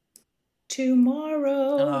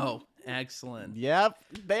 Tomorrow. Oh, excellent. Yep,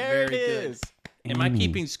 there Very it good. is. Am I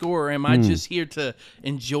keeping score, or am I just here to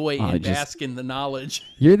enjoy and just- bask in the knowledge?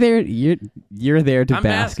 You're there. You're there to I'm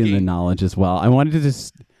bask in the basking. knowledge as well. I wanted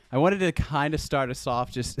to kind of start us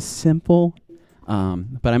off just simple,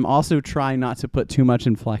 but I'm also trying not to put too much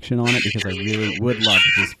inflection on it because I really would love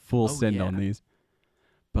to just full send yeah. on these.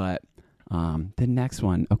 But the next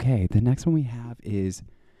one we have is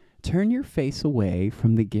turn your face away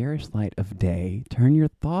from the garish light of day. Turn your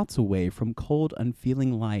thoughts away from cold,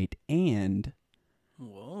 unfeeling light, and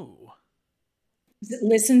Whoa.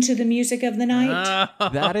 Listen to the music of the night.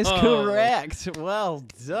 that is correct. Well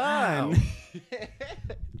done. Wow.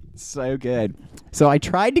 So good. So I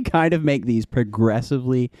tried to kind of make these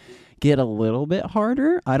progressively get a little bit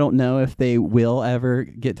harder. I don't know if they will ever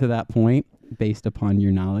get to that point based upon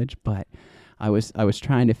your knowledge, but I was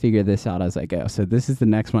trying to figure this out as I go. So this is the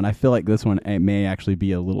next one. I feel like this one it may actually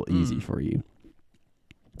be a little easy for you.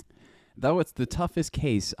 Though it's the toughest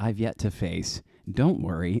case I've yet to face, Don't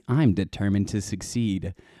worry, I'm determined to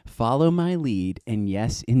succeed. Follow my lead, and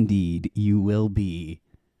yes, indeed, you will be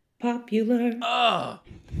Popular. Oh,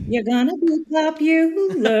 You're gonna be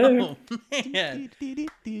popular. oh man.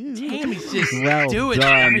 Tammy's just Well doing it.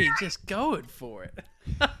 done. I mean, just going for it.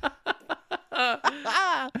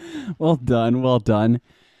 Well done, well done.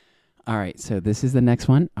 All right, so this is the next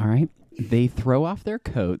one. All right. They throw off their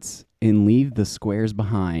coats and leave the squares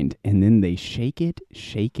behind, and then they shake it,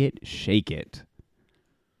 shake it, shake it.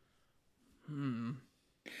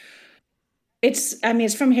 It's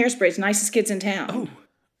from Hairspray. It's Nicest Kids in Town. Oh,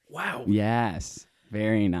 wow. Yes,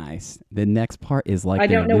 very nice. The next part is like I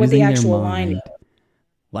they're don't know what the losing their actual line mind. is.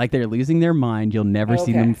 Like they're losing their mind. You'll never see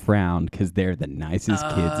Okay. them frown because they're the nicest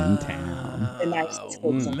kids in town. The Nicest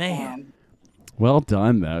Kids in man. Town. Well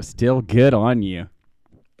done, though. Still good on you.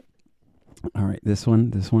 All right, this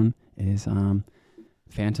one is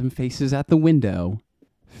Phantom faces at the window,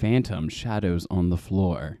 Phantom shadows on the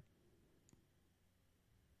floor.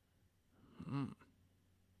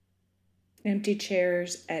 Empty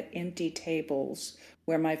chairs at empty tables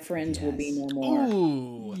where my friends will be no more.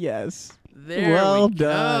 Ooh, Yes. there Well we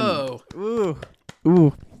done. go.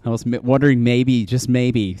 Ooh. I was wondering maybe, just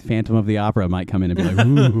maybe, Phantom of the Opera might come in and be like,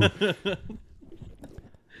 ooh.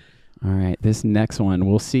 All right, this next one,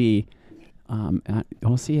 we'll see.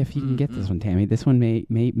 We'll see if you can get this one, Tammy. This one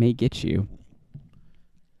may get you.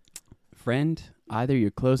 Friend, either you're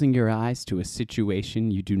closing your eyes to a situation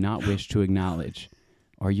you do not wish to acknowledge,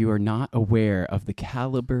 or you are not aware of the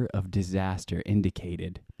caliber of disaster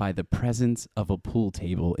indicated by the presence of a pool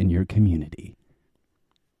table in your community.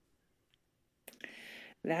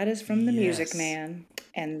 That is from the Music Yes. Man,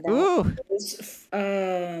 and that Ooh. is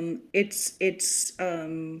it's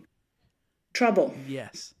Trouble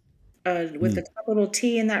Yes. with the capital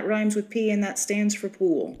T, and that rhymes with P, and that stands for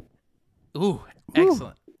pool. Ooh,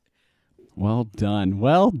 excellent. Well done.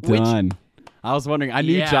 Well done. I was wondering. I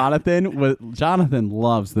knew Yeah. Jonathan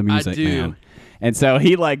loves the music, do. man. And so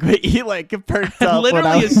he perked up. when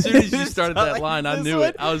I Literally, as was- soon as you started that like, line, I this knew one?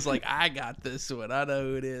 it. I was like, I got this one. I know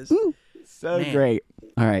who it is. So Man. great.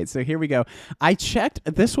 All right, so here we go. I checked.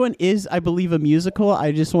 This one is, I believe, a musical.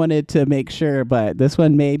 I just wanted to make sure, but this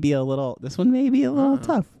one may be a little.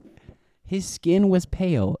 Tough. His skin was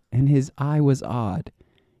pale, and his eye was odd.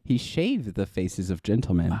 He shaved the faces of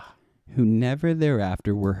gentlemen, who never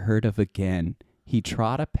thereafter were heard of again. He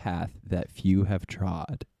trod a path that few have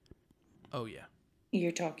trod. Oh, yeah.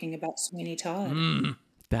 You're talking about Sweeney Todd. Mm.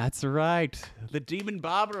 That's right. The Demon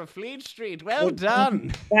Barber of Fleet Street. Well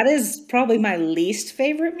done. That is probably my least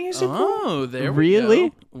favorite musical. Oh, there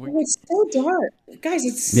Really? we go. Oh, it's so dark, guys.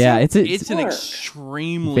 It's Yeah, so It's an dark.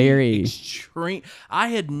 extremely Very. extreme. I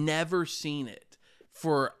had never seen it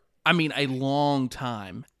for, I mean, a long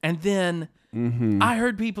time, and then I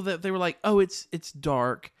heard people that they were like, "Oh, it's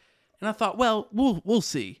dark," and I thought, "Well, we'll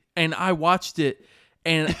see." And I watched it,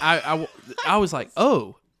 and I was like,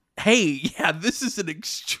 "Oh, hey, yeah, this is an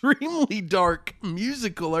extremely dark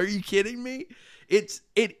musical. Are you kidding me?"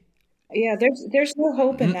 Yeah, there's no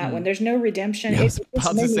hope in that one. There's no redemption. I was It just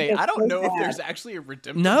about made to me say, feel I don't so know if bad. there's actually a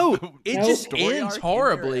redemptive. No, it Nope. just story ends arc in there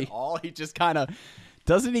horribly. at all. He just kind of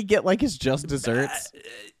doesn't he get like his just desserts,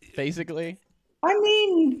 basically. I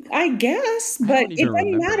mean, I guess, but don't it even doesn't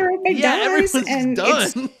remember. matter if it Yeah, dies. everyone's And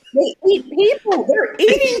it's, done. they eat people. They're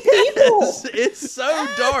eating people. It's so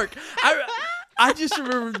dark. I just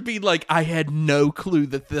remember being like, I had no clue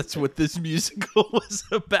that that's what this musical was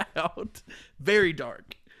about. Very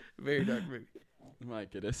dark movie. My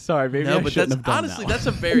goodness, sorry, maybe No, I but shouldn't that's have done honestly that. that's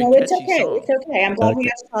a very No, catchy it's okay. song. It's okay. I'm glad we Okay.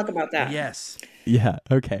 got to talk about that. Yes. Yeah.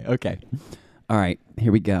 Okay. All right.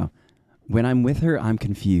 Here we go. When I'm with her, I'm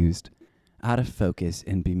confused, out of focus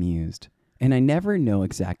and bemused, and I never know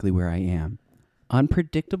exactly where I am.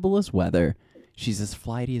 Unpredictable as weather, she's as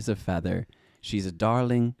flighty as a feather. She's a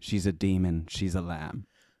darling, she's a demon, she's a lamb.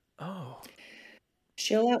 Oh.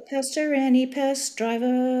 She'll outpester any pest, drive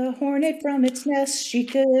a hornet from its nest. She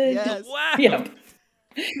could. Wow. Yep.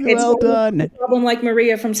 It's Well a done. problem like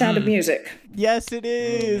Maria from Sound of Music. Yes, it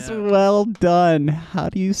is. Yeah. Well done. How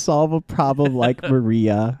do you solve a problem like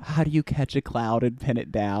Maria? How do you catch a cloud and pin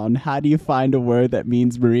it down? How do you find a word that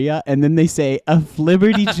means Maria? And then they say a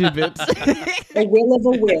flibberty gibbet. A will of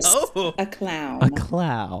a wisp. Oh. A clown. A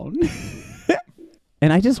clown.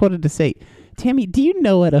 And I just wanted to say, Tammy, do you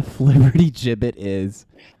know what a flibberty gibbet is?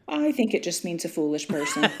 I think it just means a foolish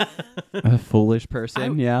person. A foolish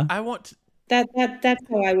person, yeah. I want to, That's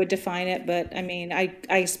how I would define it. But I mean,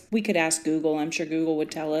 we could ask Google. I'm sure Google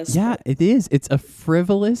would tell us. Yeah, it is. It's a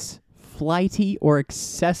frivolous, flighty or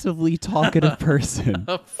excessively talkative person.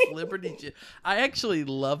 A flibberty. I actually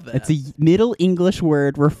love that. It's a Middle English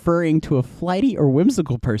word referring to a flighty or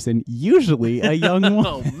whimsical person, usually a young woman.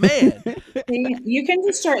 Oh man. You can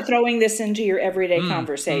just start throwing this into your everyday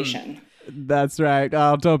conversation. That's right.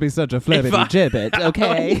 Oh, don't be such a flippity gibbet,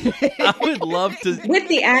 okay? I would love to. With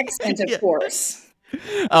the accent, of course.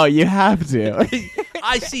 Oh, you have to.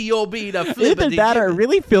 I see you're being a Either flippity. that or it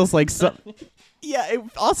really feels like some. Yeah, it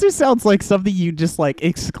also sounds like something you just like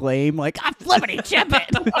exclaim, like, "I flippity gibbet."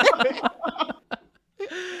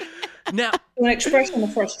 Now, An expression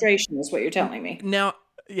of frustration is what you're telling me. now,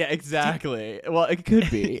 Yeah, exactly. Well, it could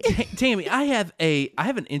be. Tammy, I have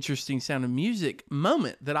an interesting Sound of Music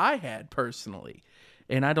moment that I had personally,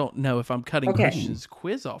 and I don't know if I'm cutting Okay. Christian's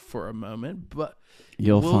quiz off for a moment, but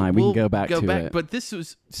You'll find. We can we'll go back to it. But this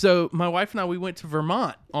was so. My wife and I, we went to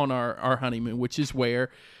Vermont on our honeymoon, which is where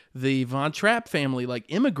the Von Trapp family like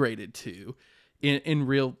immigrated to in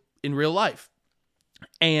real life.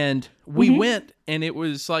 And we went, and it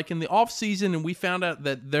was like in the off season, and we found out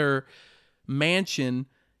that their mansion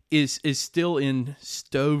is still in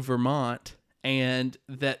Stowe, Vermont, and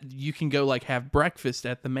that you can go like have breakfast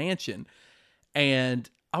at the mansion. And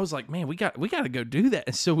I was like, man, we got to go do that.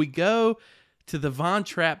 And so we go to the Von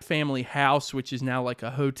Trapp family house, which is now like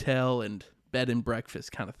a hotel and bed and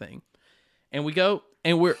breakfast kind of thing. And we go,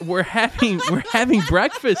 and we're having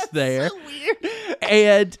breakfast there. So weird.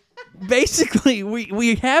 And basically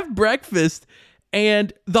we have breakfast,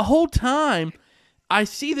 and the whole time I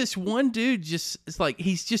see this one dude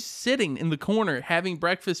he's just sitting in the corner having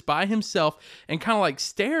breakfast by himself and kind of like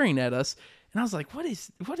staring at us. And I was like, what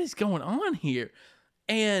is going on here?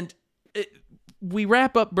 And we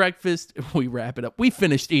wrap up breakfast. We wrap it up. We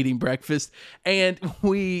finished eating breakfast, and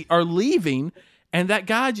we are leaving. And that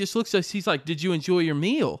guy just looks at us. He's like, "Did you enjoy your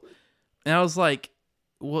meal?" And I was like,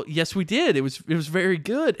 "Well, yes, we did. It was very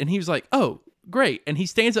good." And he was like, "Oh, great." And he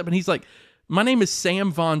stands up and he's like, "My name is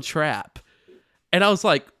Sam Von Trapp." And I was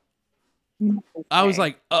like,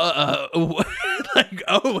 like, oh,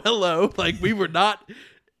 hello. Like, we were not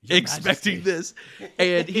expecting this.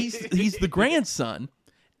 And he's the grandson.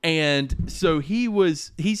 And so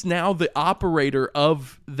he's now the operator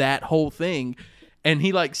of that whole thing. And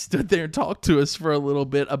he like stood there and talked to us for a little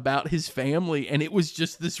bit about his family. And it was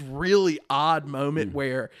just this really odd moment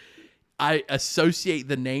where I associate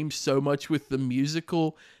the name so much with the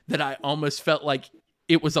musical that I almost felt like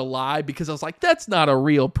it was a lie, because I was like, that's not a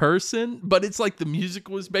real person. But it's like the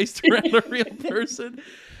musical was based around a real person.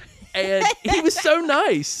 And he was so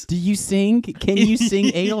nice. Do you sing? Can you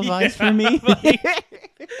sing Edelweiss for me?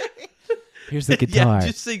 Here's the guitar. Yeah,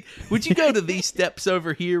 just sing. Would you go to these steps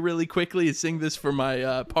over here really quickly and sing this for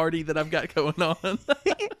my party that I've got going on?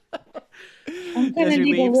 I'm going to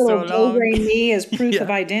need a little do-re me as proof of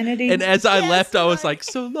identity. And as I left, I was like,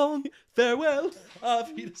 so long, farewell.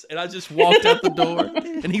 And I just walked out the door.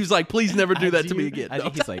 And he was like, please never do that to me again. I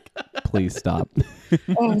think he's like, please stop.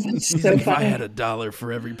 Oh, that's He's so like, if I funny. had $1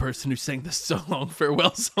 for every person who sang this so long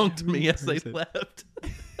farewell song to me as they left.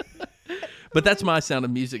 But that's my Sound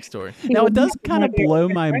of Music story. Now, it does kind of blow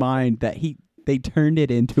my mind that they turned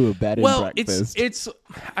it into a bed and breakfast. It's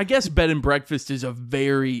I guess bed and breakfast is a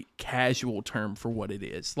very casual term for what it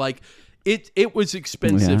is. Like it was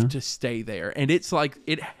expensive to stay there, and it's like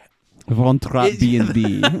it Von Trapp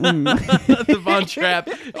B&B. the Von Trapp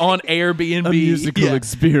on Airbnb, a musical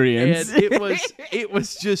experience. And it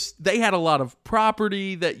was just, they had a lot of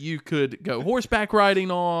property that you could go horseback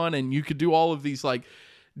riding on, and you could do all of these like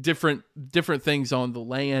different things on the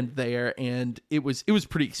land there, and it was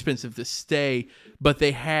pretty expensive to stay, but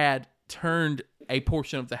they had turned a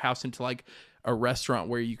portion of the house into like a restaurant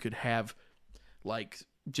where you could have like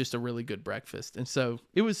just a really good breakfast. And so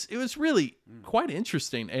it was really quite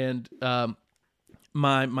interesting. And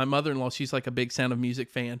my mother-in-law, she's like a big Sound of Music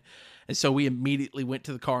fan, and so we immediately went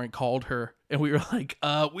to the car and called her, and we were like,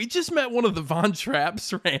 we just met one of the Von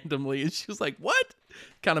Trapps randomly. And she was like, what?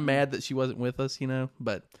 Kind of mad that she wasn't with us,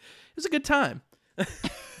 but it was a good time.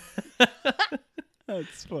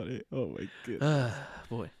 That's funny. Oh my goodness.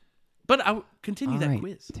 Boy. But I'll continue that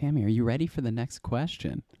quiz. Tammy, are you ready for the next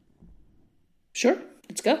question? Sure,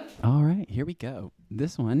 let's go. All right, here we go.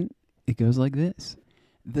 This one, it goes like this.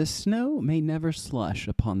 The snow may never slush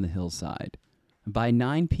upon the hillside. By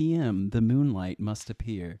 9 p.m., the moonlight must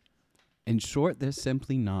appear. In short, there's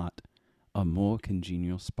simply not a more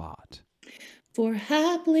congenial spot. For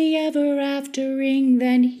happily ever aftering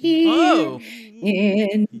than here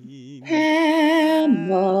in Camelot.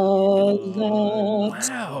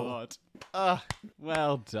 Wow.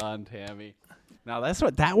 Well done, Tammy. Now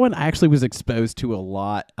that one I actually was exposed to a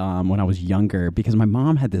lot when I was younger, because my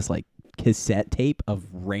mom had this like cassette tape of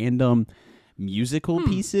random musical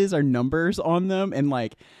pieces or numbers on them, and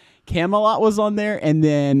like Camelot was on there, and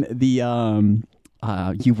then the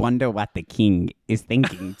you wonder what the king is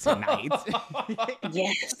thinking tonight.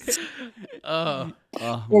 Yes. Oh,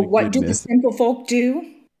 Or my what do the goodness. simple folk do?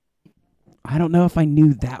 I don't know if I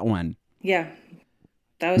knew that one. Yeah.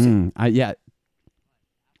 That was Yeah.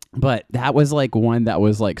 But that was like one that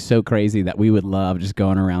was like so crazy that we would love just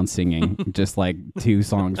going around singing just like 2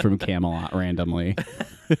 songs from Camelot randomly.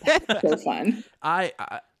 so fun.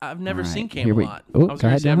 I've never All seen right, here we- Camelot. Oh, I was go going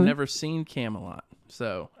ahead, to say I've Dylan. never seen Camelot,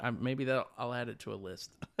 so maybe I'll add it to a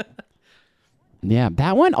list. Yeah,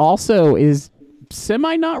 that one also is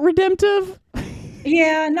semi not redemptive.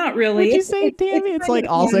 Yeah, not really. Would you say, Tammy? It's like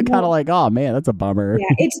also kind of like, oh man, that's a bummer. Yeah,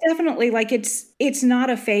 it's definitely like it's not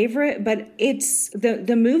a favorite, but it's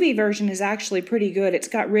the movie version is actually pretty good. It's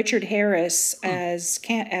got Richard Harris as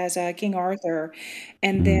King Arthur,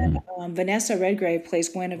 and then Vanessa Redgrave plays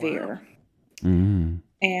Guinevere.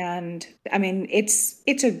 And I mean, it's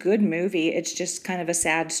a good movie. It's just kind of a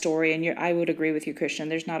sad story, and I would agree with you, Christian.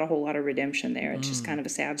 There's not a whole lot of redemption there. It's just kind of a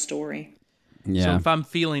sad story. Yeah. So if I'm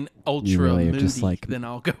feeling ultra really are moody, just like- then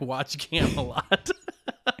I'll go watch Camelot.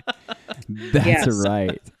 That's Yes.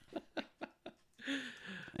 right.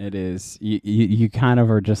 It is. You kind of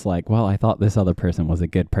are just like, well, I thought this other person was a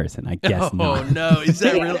good person. I guess Oh not. no, is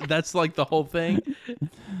that real? That's like the whole thing.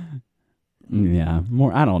 Yeah,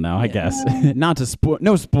 more. I don't know. I guess not to spoil.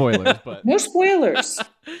 No spoilers, but No spoilers.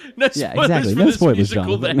 No Yeah, spoilers exactly. for No this spoilers, musical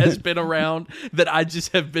Jonathan. that has been around that I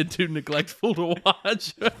just have been too neglectful to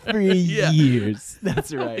watch. for Yeah. years.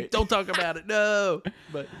 That's right. Don't talk about it. No.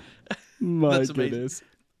 But My That's amazing. goodness.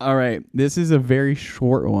 All right, this is a very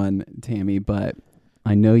short one, Tammy, but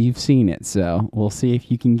I know you've seen it, so we'll see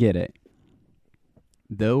if you can get it.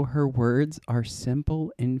 Though her words are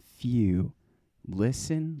simple and few,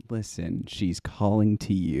 listen, listen, she's calling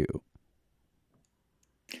to you.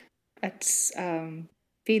 That's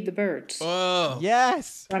Feed the Birds. oh,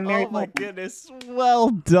 Yes. From Mary Oh my Poppins. goodness. Well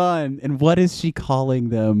done. And what is she calling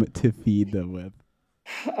them to feed them with?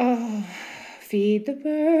 Oh, feed the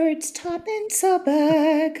birds, tuppence a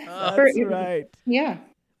bag. That's right. Yeah.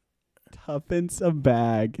 Tuppence a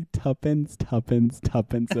bag. Tuppence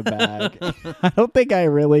a bag. I don't think I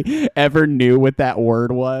really ever knew what that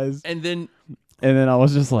word was. and then And then I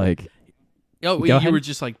was just like, oh, Go you ahead. were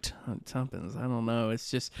just like tuppence. I don't know. It's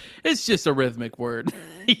just a rhythmic word.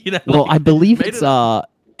 You know. well, I believe made it's it-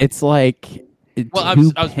 it's like Well, I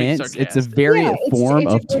was being pence. It's a sarcastic. variant Yeah, form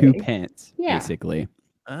it's a of good- 2 pence, Yeah. basically.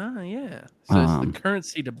 Yeah. So it's Um, the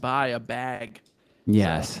currency to buy a bag.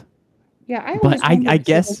 Yes. Yeah, I But always I wondered if it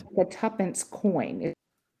guess- was like a tuppence coin.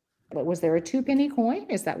 But was there a 2-penny coin?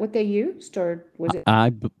 Is that what they used, or was it?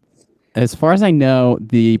 As far as I know,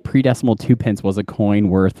 the pre-decimal 2 pence was a coin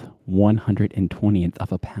worth 1/120th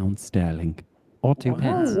of a pound sterling, or 2 Oh,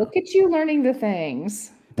 pence. look at you learning the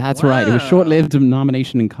things. That's right. It was Wow. short-lived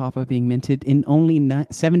denomination in copper, being minted in only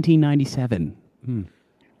 1797.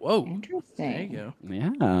 Whoa. There Interesting. you go.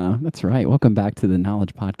 Yeah, that's right. Welcome back to the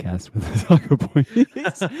Knowledge Podcast with the Soccer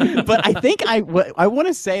Boys. But I think I want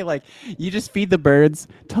to say, like, you just feed the birds,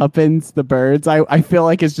 tuppence the birds. I feel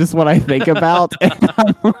like it's just what I think about. And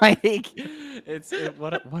I'm like,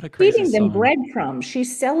 what a crazy Feeding them song. breadcrumbs.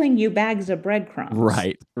 She's selling you bags of breadcrumbs.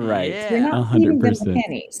 Right. Yeah. You're not feeding them the 100%.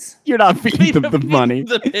 pennies. You're not feeding them the money.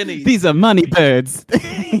 The pennies. These are money birds.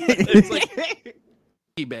 It's like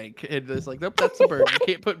piggy bank. It's like, nope, that's a bird.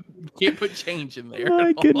 You can't put change in there.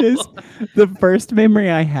 My goodness. The first memory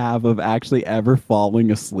I have of actually ever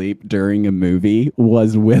falling asleep during a movie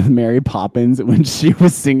was with Mary Poppins when she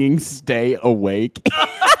was singing Stay Awake.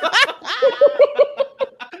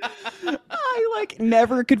 I like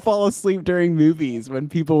never could fall asleep during movies when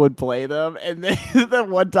people would play them. And then the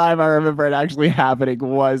one time I remember it actually happening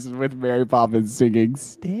was with Mary Poppins singing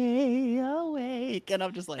Stay Awake. And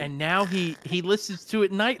I'm just like, And now he listens to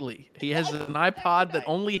it nightly. He has an iPod that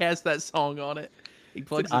only has that song on it. He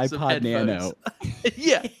plugs in some iPod headphones. Nano.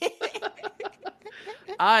 Yeah.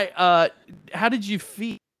 How did you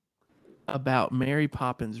feel about Mary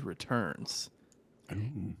Poppins Returns?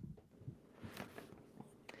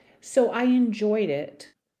 So I enjoyed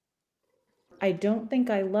it. I don't think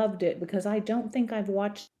I loved it because I don't think I've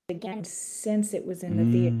watched it again since it was in the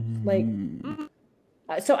theater.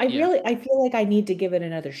 Like, so I feel like I need to give it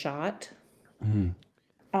another shot.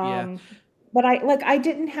 Yeah. But I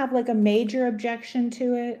didn't have like a major objection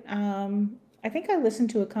to it. I think I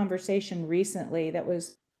listened to a conversation recently that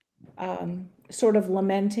was sort of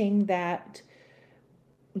lamenting that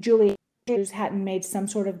Julie Andrews hadn't made some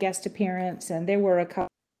sort of guest appearance, and there were a couple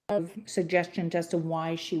of suggestions as to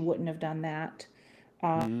why she wouldn't have done that.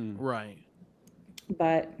 Right.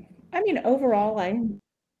 But I mean, overall, I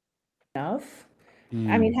enough.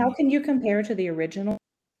 I mean, how can you compare to the original?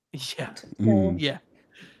 Yeah. So, Yeah.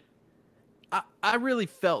 I really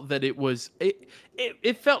felt that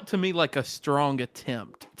it felt to me like a strong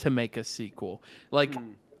attempt to make a sequel. Like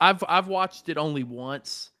I've watched it only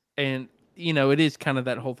once, and it is kind of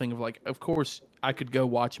that whole thing of like, of course I could go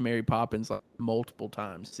watch Mary Poppins like multiple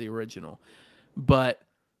times, the original. But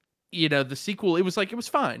the sequel, it was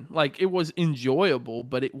fine. Like it was enjoyable,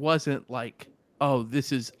 but it wasn't like, oh,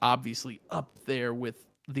 this is obviously up there with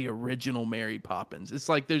the original Mary Poppins. It's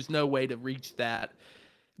like there's no way to reach that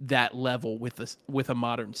level with a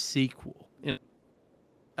modern sequel.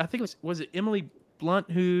 I think was it Emily Blunt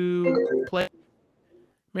who played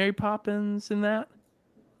Mary Poppins in that?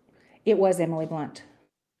 it was Emily Blunt.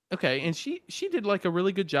 Okay, and she did like a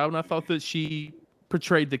really good job, and I thought that she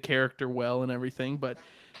portrayed the character well and everything. But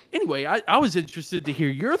anyway, I was interested to hear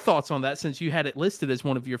your thoughts on that since you had it listed as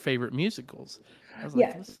one of your favorite musicals. I was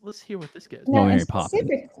like, Yeah. let's hear what this guy's. No, and Mary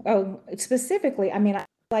Poppins. specifically, I mean, I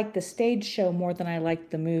like the stage show more than I like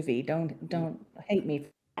the movie. Don't hate me for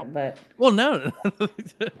that, but Well, no, Of course,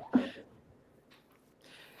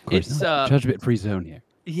 it's no judgment-free zone here.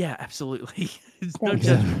 yeah, absolutely. It's no Thank you.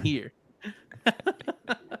 judgment here.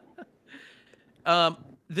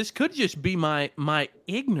 This could just be my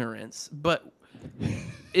ignorance, but I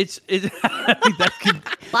mean, that could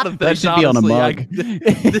a lot of That things, should be on a honestly. mug.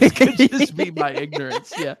 This could just be my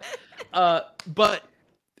ignorance, yeah. But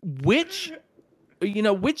which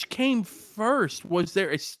came first? Was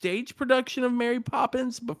there a stage production of Mary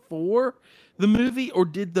Poppins before the movie, or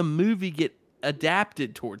did the movie get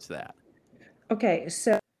adapted towards that? okay,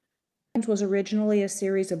 so it was originally a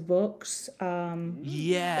series of books.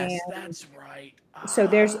 Yes, And that's right. so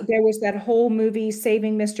there was that whole movie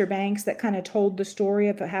Saving Mr. Banks that kind of told the story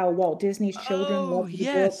of how Walt Disney's children Oh, loved the book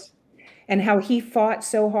yes. and how he fought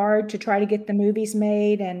so hard to try to get the movies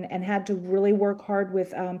made and had to really work hard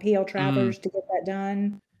with P.L. Travers to get that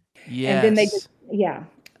done. And then they Yes. just, yeah.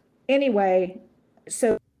 Anyway,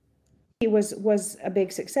 so he was a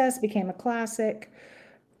big success, became a classic,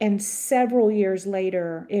 and several years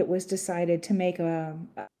later, it was decided to make a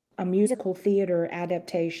musical theater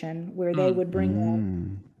adaptation where they would bring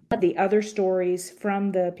in the other stories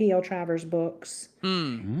from the P.L. Travers books.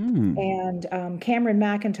 And Cameron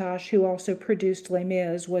McIntosh, who also produced Les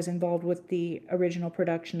Mis, was involved with the original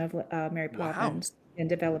production of Mary Wow. Poppins and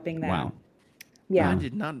developing that. Wow. I Yeah.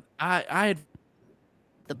 did not. I had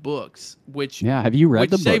the books, which Yeah, have you read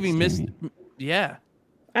the Saving books, Miss. Tammy? Yeah.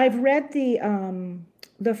 I've read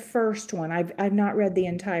the first one. I've not read the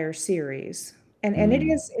entire series. And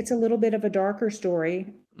it's a little bit of a darker story.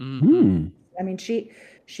 Hmm. I mean,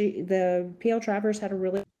 the P.L. Travers had a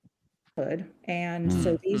really good, and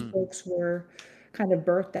so these books were kind of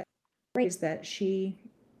birthed that stories that she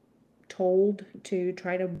told to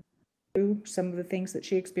try to do some of the things that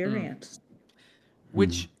she experienced.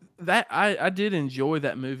 Which that I did enjoy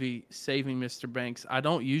that movie, Saving Mr. Banks. I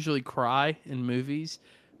don't usually cry in movies,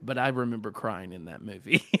 but I remember crying in that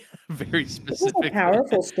movie very It was a specifically.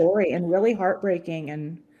 powerful story and really heartbreaking,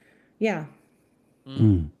 and yeah.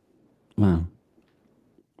 Wow.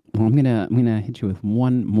 Well, I'm gonna hit you with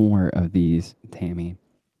one more of these, Tammy,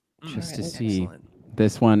 just to see. Excellent.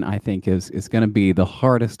 This one I think is gonna be the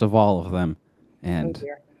hardest of all of them, Oh and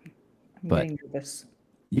dear, I'm but getting nervous.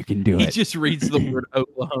 you can do He it. just reads the word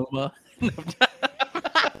Oklahoma.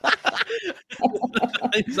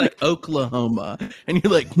 It's like Oklahoma, and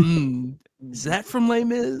you're like, is that from Les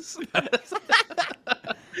Mis?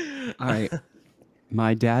 All right.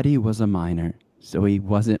 My daddy was a miner, so he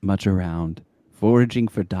wasn't much around, foraging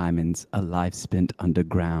for diamonds, a life spent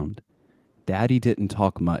underground. Daddy didn't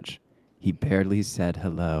talk much. He barely said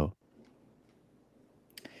hello.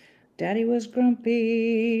 Daddy was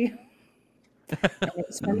grumpy. And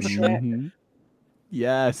it's from Shrek.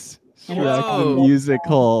 Yes. And it's Shrek from the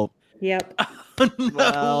musical. Yep. No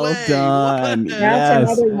Well way. done. What? That's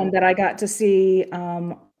Yes. another one that I got to see.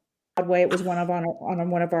 Broadway. It was on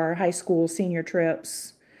one of our high school senior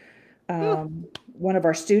trips. One of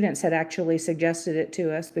our students had actually suggested it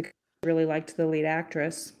to us because we really liked the lead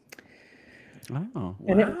actress, Oh.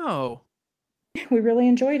 and Wow. we really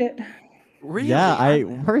enjoyed it. Really?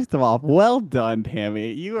 Yeah, first of all, well done,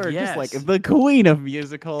 Tammy. You are just like Yes. the queen of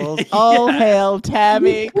musicals. All Yeah. hail,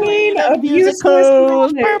 Tammy, queen of useless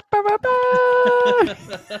musicals. knowledge.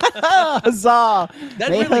 Huzzah! That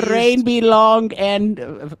May really her reign is- be long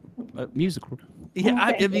and musical. Yeah,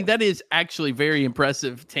 I thank mean you. that is actually very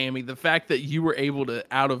impressive, Tammy. The fact that you were able to,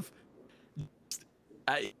 out of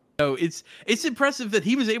No, it's impressive that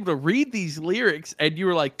he was able to read these lyrics and you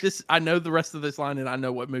were like, this, I know the rest of this line and I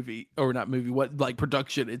know what movie, or not movie, what like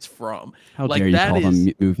production it's from. How like dare you that call them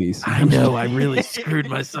is movies? I know I really screwed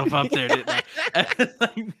myself up there, didn't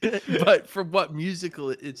I? But from what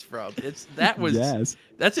musical it's from, Yes.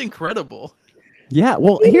 that's incredible. Yeah.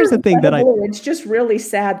 Well, here's the thing that I Incredible. It's just really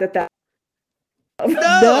sad that No,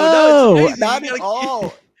 no, it's amazing. not You at gotta-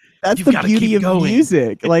 all. That's You've the gotta beauty keep of going.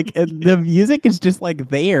 music. Like the music is just like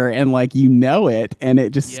there, and like you know it, and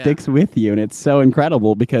it just Yeah. sticks with you, and it's so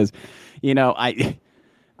incredible because, I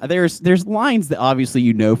there's lines that obviously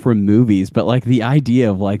you know from movies, but like the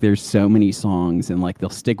idea of like there's so many songs and like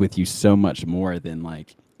they'll stick with you so much more than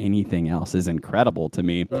like anything else is incredible to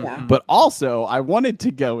me. Yeah. But also, I wanted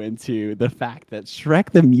to go into the fact that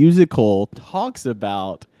Shrek the Musical talks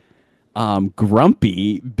about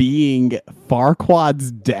Grumpy being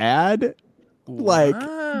Farquaad's dad. Like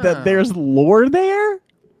that Wow. there's lore there.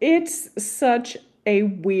 it's such a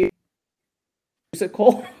weird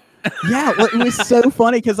musical. Yeah, well, it was so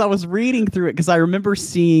funny because I was reading through it because I remember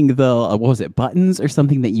seeing the what was it, buttons or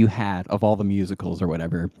something that you had of all the musicals or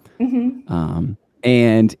whatever.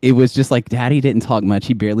 And it was just like Daddy didn't talk much.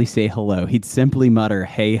 He'd barely say hello. He'd simply mutter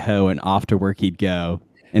 "hey ho" and off to work he'd go.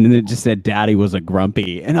 And then it just said Daddy was a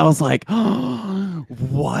grumpy, and I was like, oh,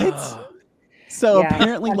 what? So Yeah,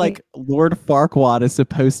 apparently, I mean- like Lord Farquaad is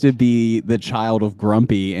supposed to be the child of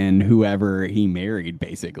Grumpy and whoever he married,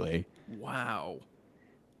 basically. Wow.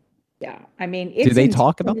 Yeah, I mean, it's they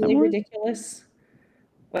talk about that insanely more? ridiculous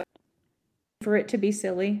for it to be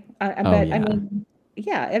silly. But yeah. I mean,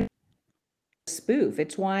 yeah, it's a spoof.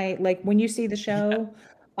 It's why, like, when you see the show,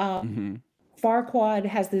 Farquaad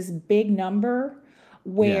has this big number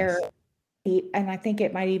where Yes. and I think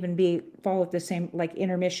it might even be follow the same like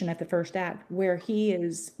intermission at the first act where he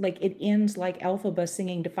is like it ends like Elphaba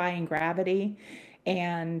singing Defying Gravity,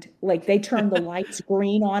 and like they turn the lights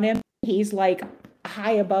green on him. He's like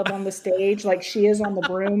high above on the stage, like she is on the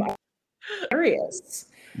broom. Hilarious.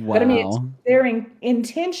 Wow. But I mean, they're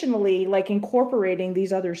intentionally like incorporating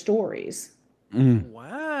these other stories.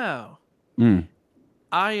 Wow. Mm.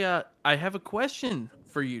 I have a question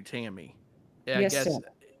for you, Tammy. I Yes, guess sir.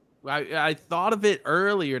 I thought of it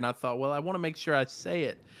earlier and I thought, well, I want to make sure I say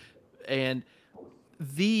it. And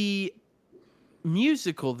the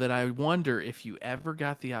musical that I wonder if you ever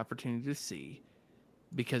got the opportunity to see,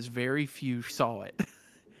 because very few saw it,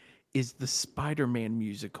 is the Spider-Man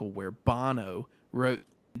musical where Bono wrote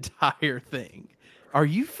the entire thing. Are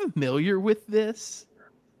you familiar with this?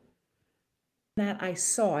 That I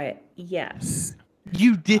saw it, yes.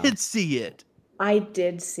 You did see it. I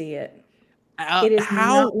did see it. It is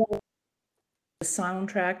how not one of the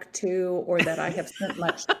soundtrack to, or that I have spent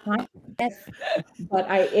much time with. But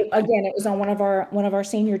again, it was on one of our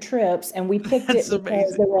senior trips, and we picked That's it because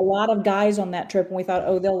amazing. there were a lot of guys on that trip, and we thought,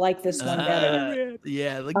 oh, they'll like this one better.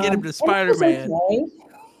 Yeah, let's get him And to it was Spider-Man. okay.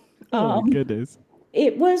 Oh my goodness.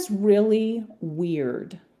 It was really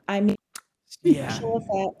weird. I mean, Yeah. special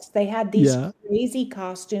effects. They had these Yeah. crazy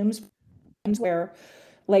costumes where,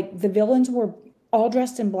 like, the villains were all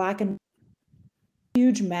dressed in black and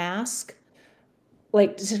huge mask,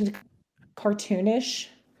 like just cartoonish.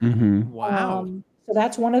 Mm-hmm. Wow. So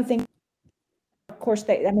that's one of the things. Of course,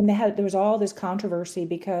 there was all this controversy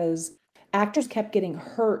because actors kept getting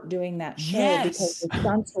hurt doing that show because Yes. the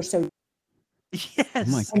stunts were so. Yes. Oh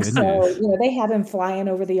my And so, goodness. they have him flying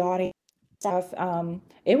over the audience stuff.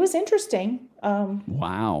 It was interesting.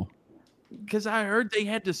 Wow. Because I heard they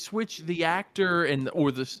had to switch the actor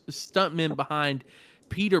or the stuntman behind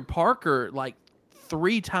Peter Parker like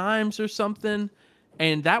 3 times or something,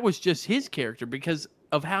 and that was just his character because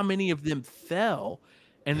of how many of them fell,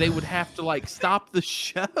 and they would have to like stop the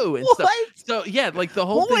show and stuff. What? So yeah, like the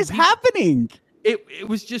whole What thing. was happening? It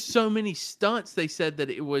was just so many stunts. They said that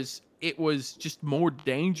it was just more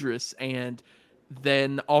dangerous, and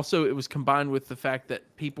then also it was combined with the fact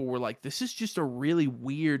that people were like, this is just a really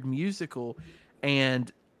weird musical,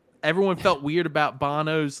 and everyone felt weird about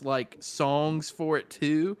Bono's like songs for it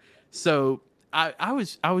too. So I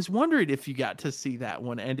was wondering if you got to see that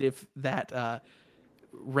one and if that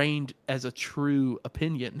reigned as a true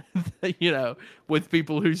opinion, with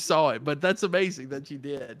people who saw it. But that's amazing that you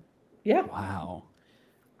did. Yeah. Wow.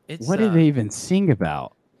 It's What did they even sing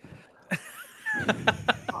about?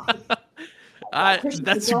 I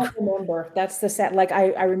that's don't remember. That's the set. Like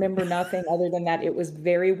I remember nothing other than that. It was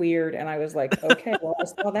very weird, and I was like, okay, well, I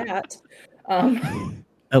saw that.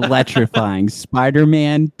 Electrifying.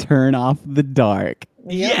 Spider-Man, turn off the dark.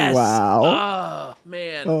 Yes. Wow. Oh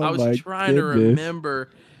man, Oh, I my was trying to goodness.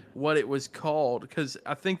 remember what it was called because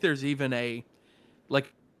I think there's even a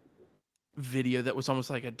like video that was almost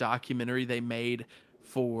like a documentary they made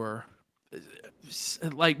for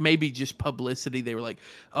like maybe just publicity. They were like,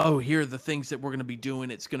 oh, here are the things that we're going to be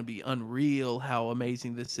doing. It's going to be unreal how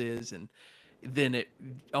amazing this is. And then it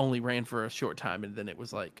only ran for a short time, and then it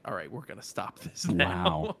was like, all right, we're going to stop this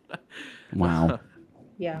now. Wow.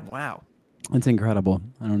 Yeah. Wow. It's incredible.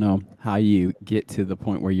 I don't know how you get to the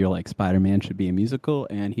point where you're like, Spider-Man should be a musical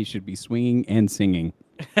and he should be swinging and singing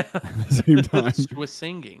at the same time. With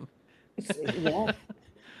singing. Yeah.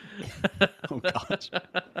 Oh, gosh.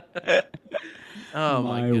 Oh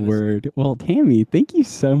my My goodness. word. Well, Tammy, thank you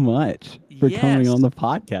so much for coming Yes. on the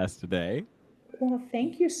podcast today. Well,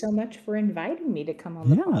 thank you so much for inviting me to come on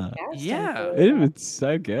the Yeah. podcast. and Yeah. for, It was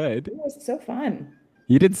so good. it was so fun.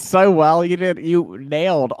 You did so well. You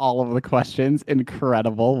nailed all of the questions.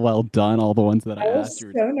 Incredible. Well done. All the ones that I I asked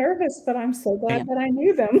was you. so nervous, but I'm so glad And- that I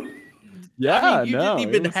knew them. Yeah, I mean, you no, didn't it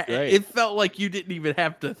even was great. it felt like you didn't even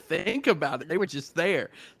have to think about it. They were just there.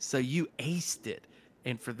 So you aced it.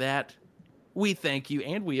 And for that, we thank you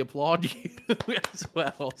and we applaud you as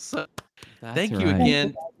well. So That's thank you right.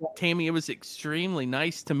 again, Tammy. It was extremely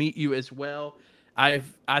nice to meet you as well. I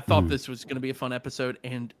thought this was going to be a fun episode,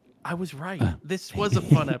 and I was right. This was a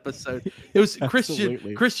fun episode. It was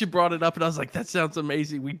Absolutely. Christian brought it up, and I was like, that sounds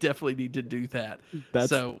amazing. We definitely need to do that. That's-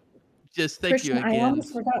 So just thank Christian, you I again.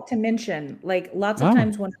 almost forgot to mention, like lots of Oh.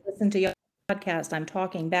 times when I listen to your podcast, I'm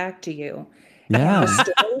talking back to you. Yeah. The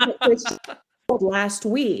story that Christian told last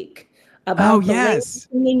week about Oh, the lady yes.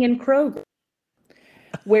 singing in Kroger,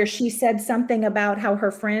 where she said something about how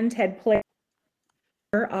her friend had played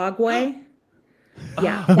her Agwe.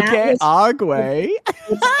 Yeah, Okay, was Agwe.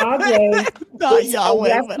 it's Agwe. Not It's a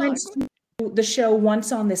Yahweh, but reference to the show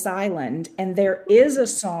Once on This Island, and there is a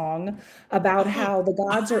song about how the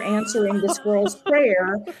gods are answering this girl's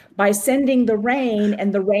prayer by sending the rain,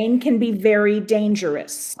 and the rain can be very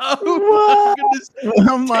dangerous. Oh my goodness.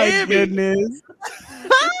 Oh my Tammy. goodness.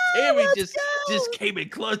 Tammy just came in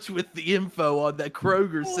clutch with the info on that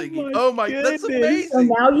Kroger singing. my Oh my, that's goodness. So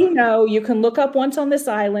amazing. now you know, you can look up Once on This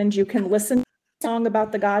Island, you can listen to the song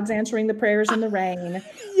about the gods answering the prayers in the rain,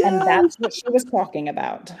 and that's what she was talking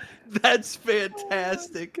about. That's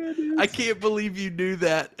fantastic. I can't believe you knew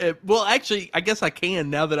that. Well, actually, I guess I can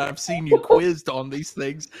now that I've seen you quizzed on these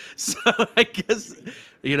things. So I guess,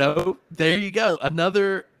 there you go.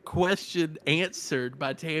 Another question answered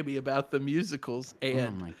by Tammy about the musicals. Oh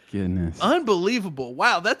And my goodness. unbelievable.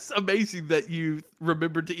 Wow, that's amazing that you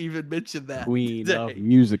remembered to even mention that. Queen today. of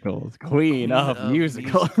musicals. Queen of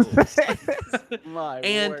musicals. My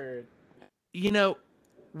And- word.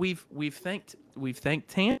 We've thanked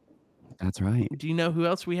Tam. That's right. Do you know who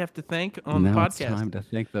else we have to thank on Now the it's podcast? time to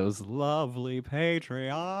thank those lovely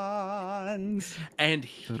Patreons. And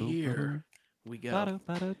here we go.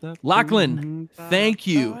 Lachlan, thank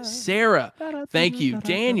you. Sarah, thank you.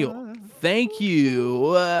 Daniel, thank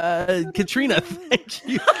you. Katrina, thank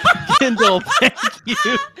you. Kendall, thank you.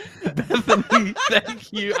 Bethany,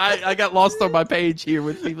 thank you. I got lost on my page here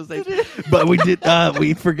with people's names, but we did.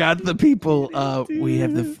 We forgot the people. We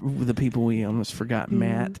have the people we almost forgot.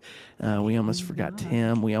 Matt. We almost forgot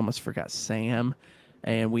Tim. We almost forgot Sam,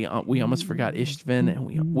 and we almost forgot Ishtvan,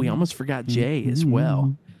 and we almost forgot Jay as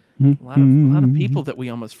well. A lot of people that we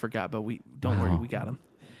almost forgot, but we don't worry, we got them.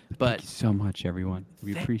 But Thank you so much, everyone.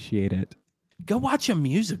 We appreciate it. go watch a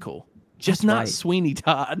musical, just That's not right. Sweeney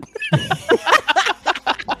Todd.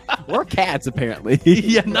 Or cats, apparently.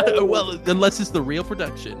 Yeah, well, unless it's the real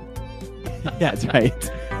production. That's right.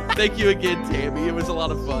 Thank you again, Tammy. It was a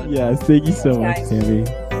lot of fun. Yes, thank you so much, Guys.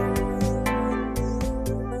 Tammy.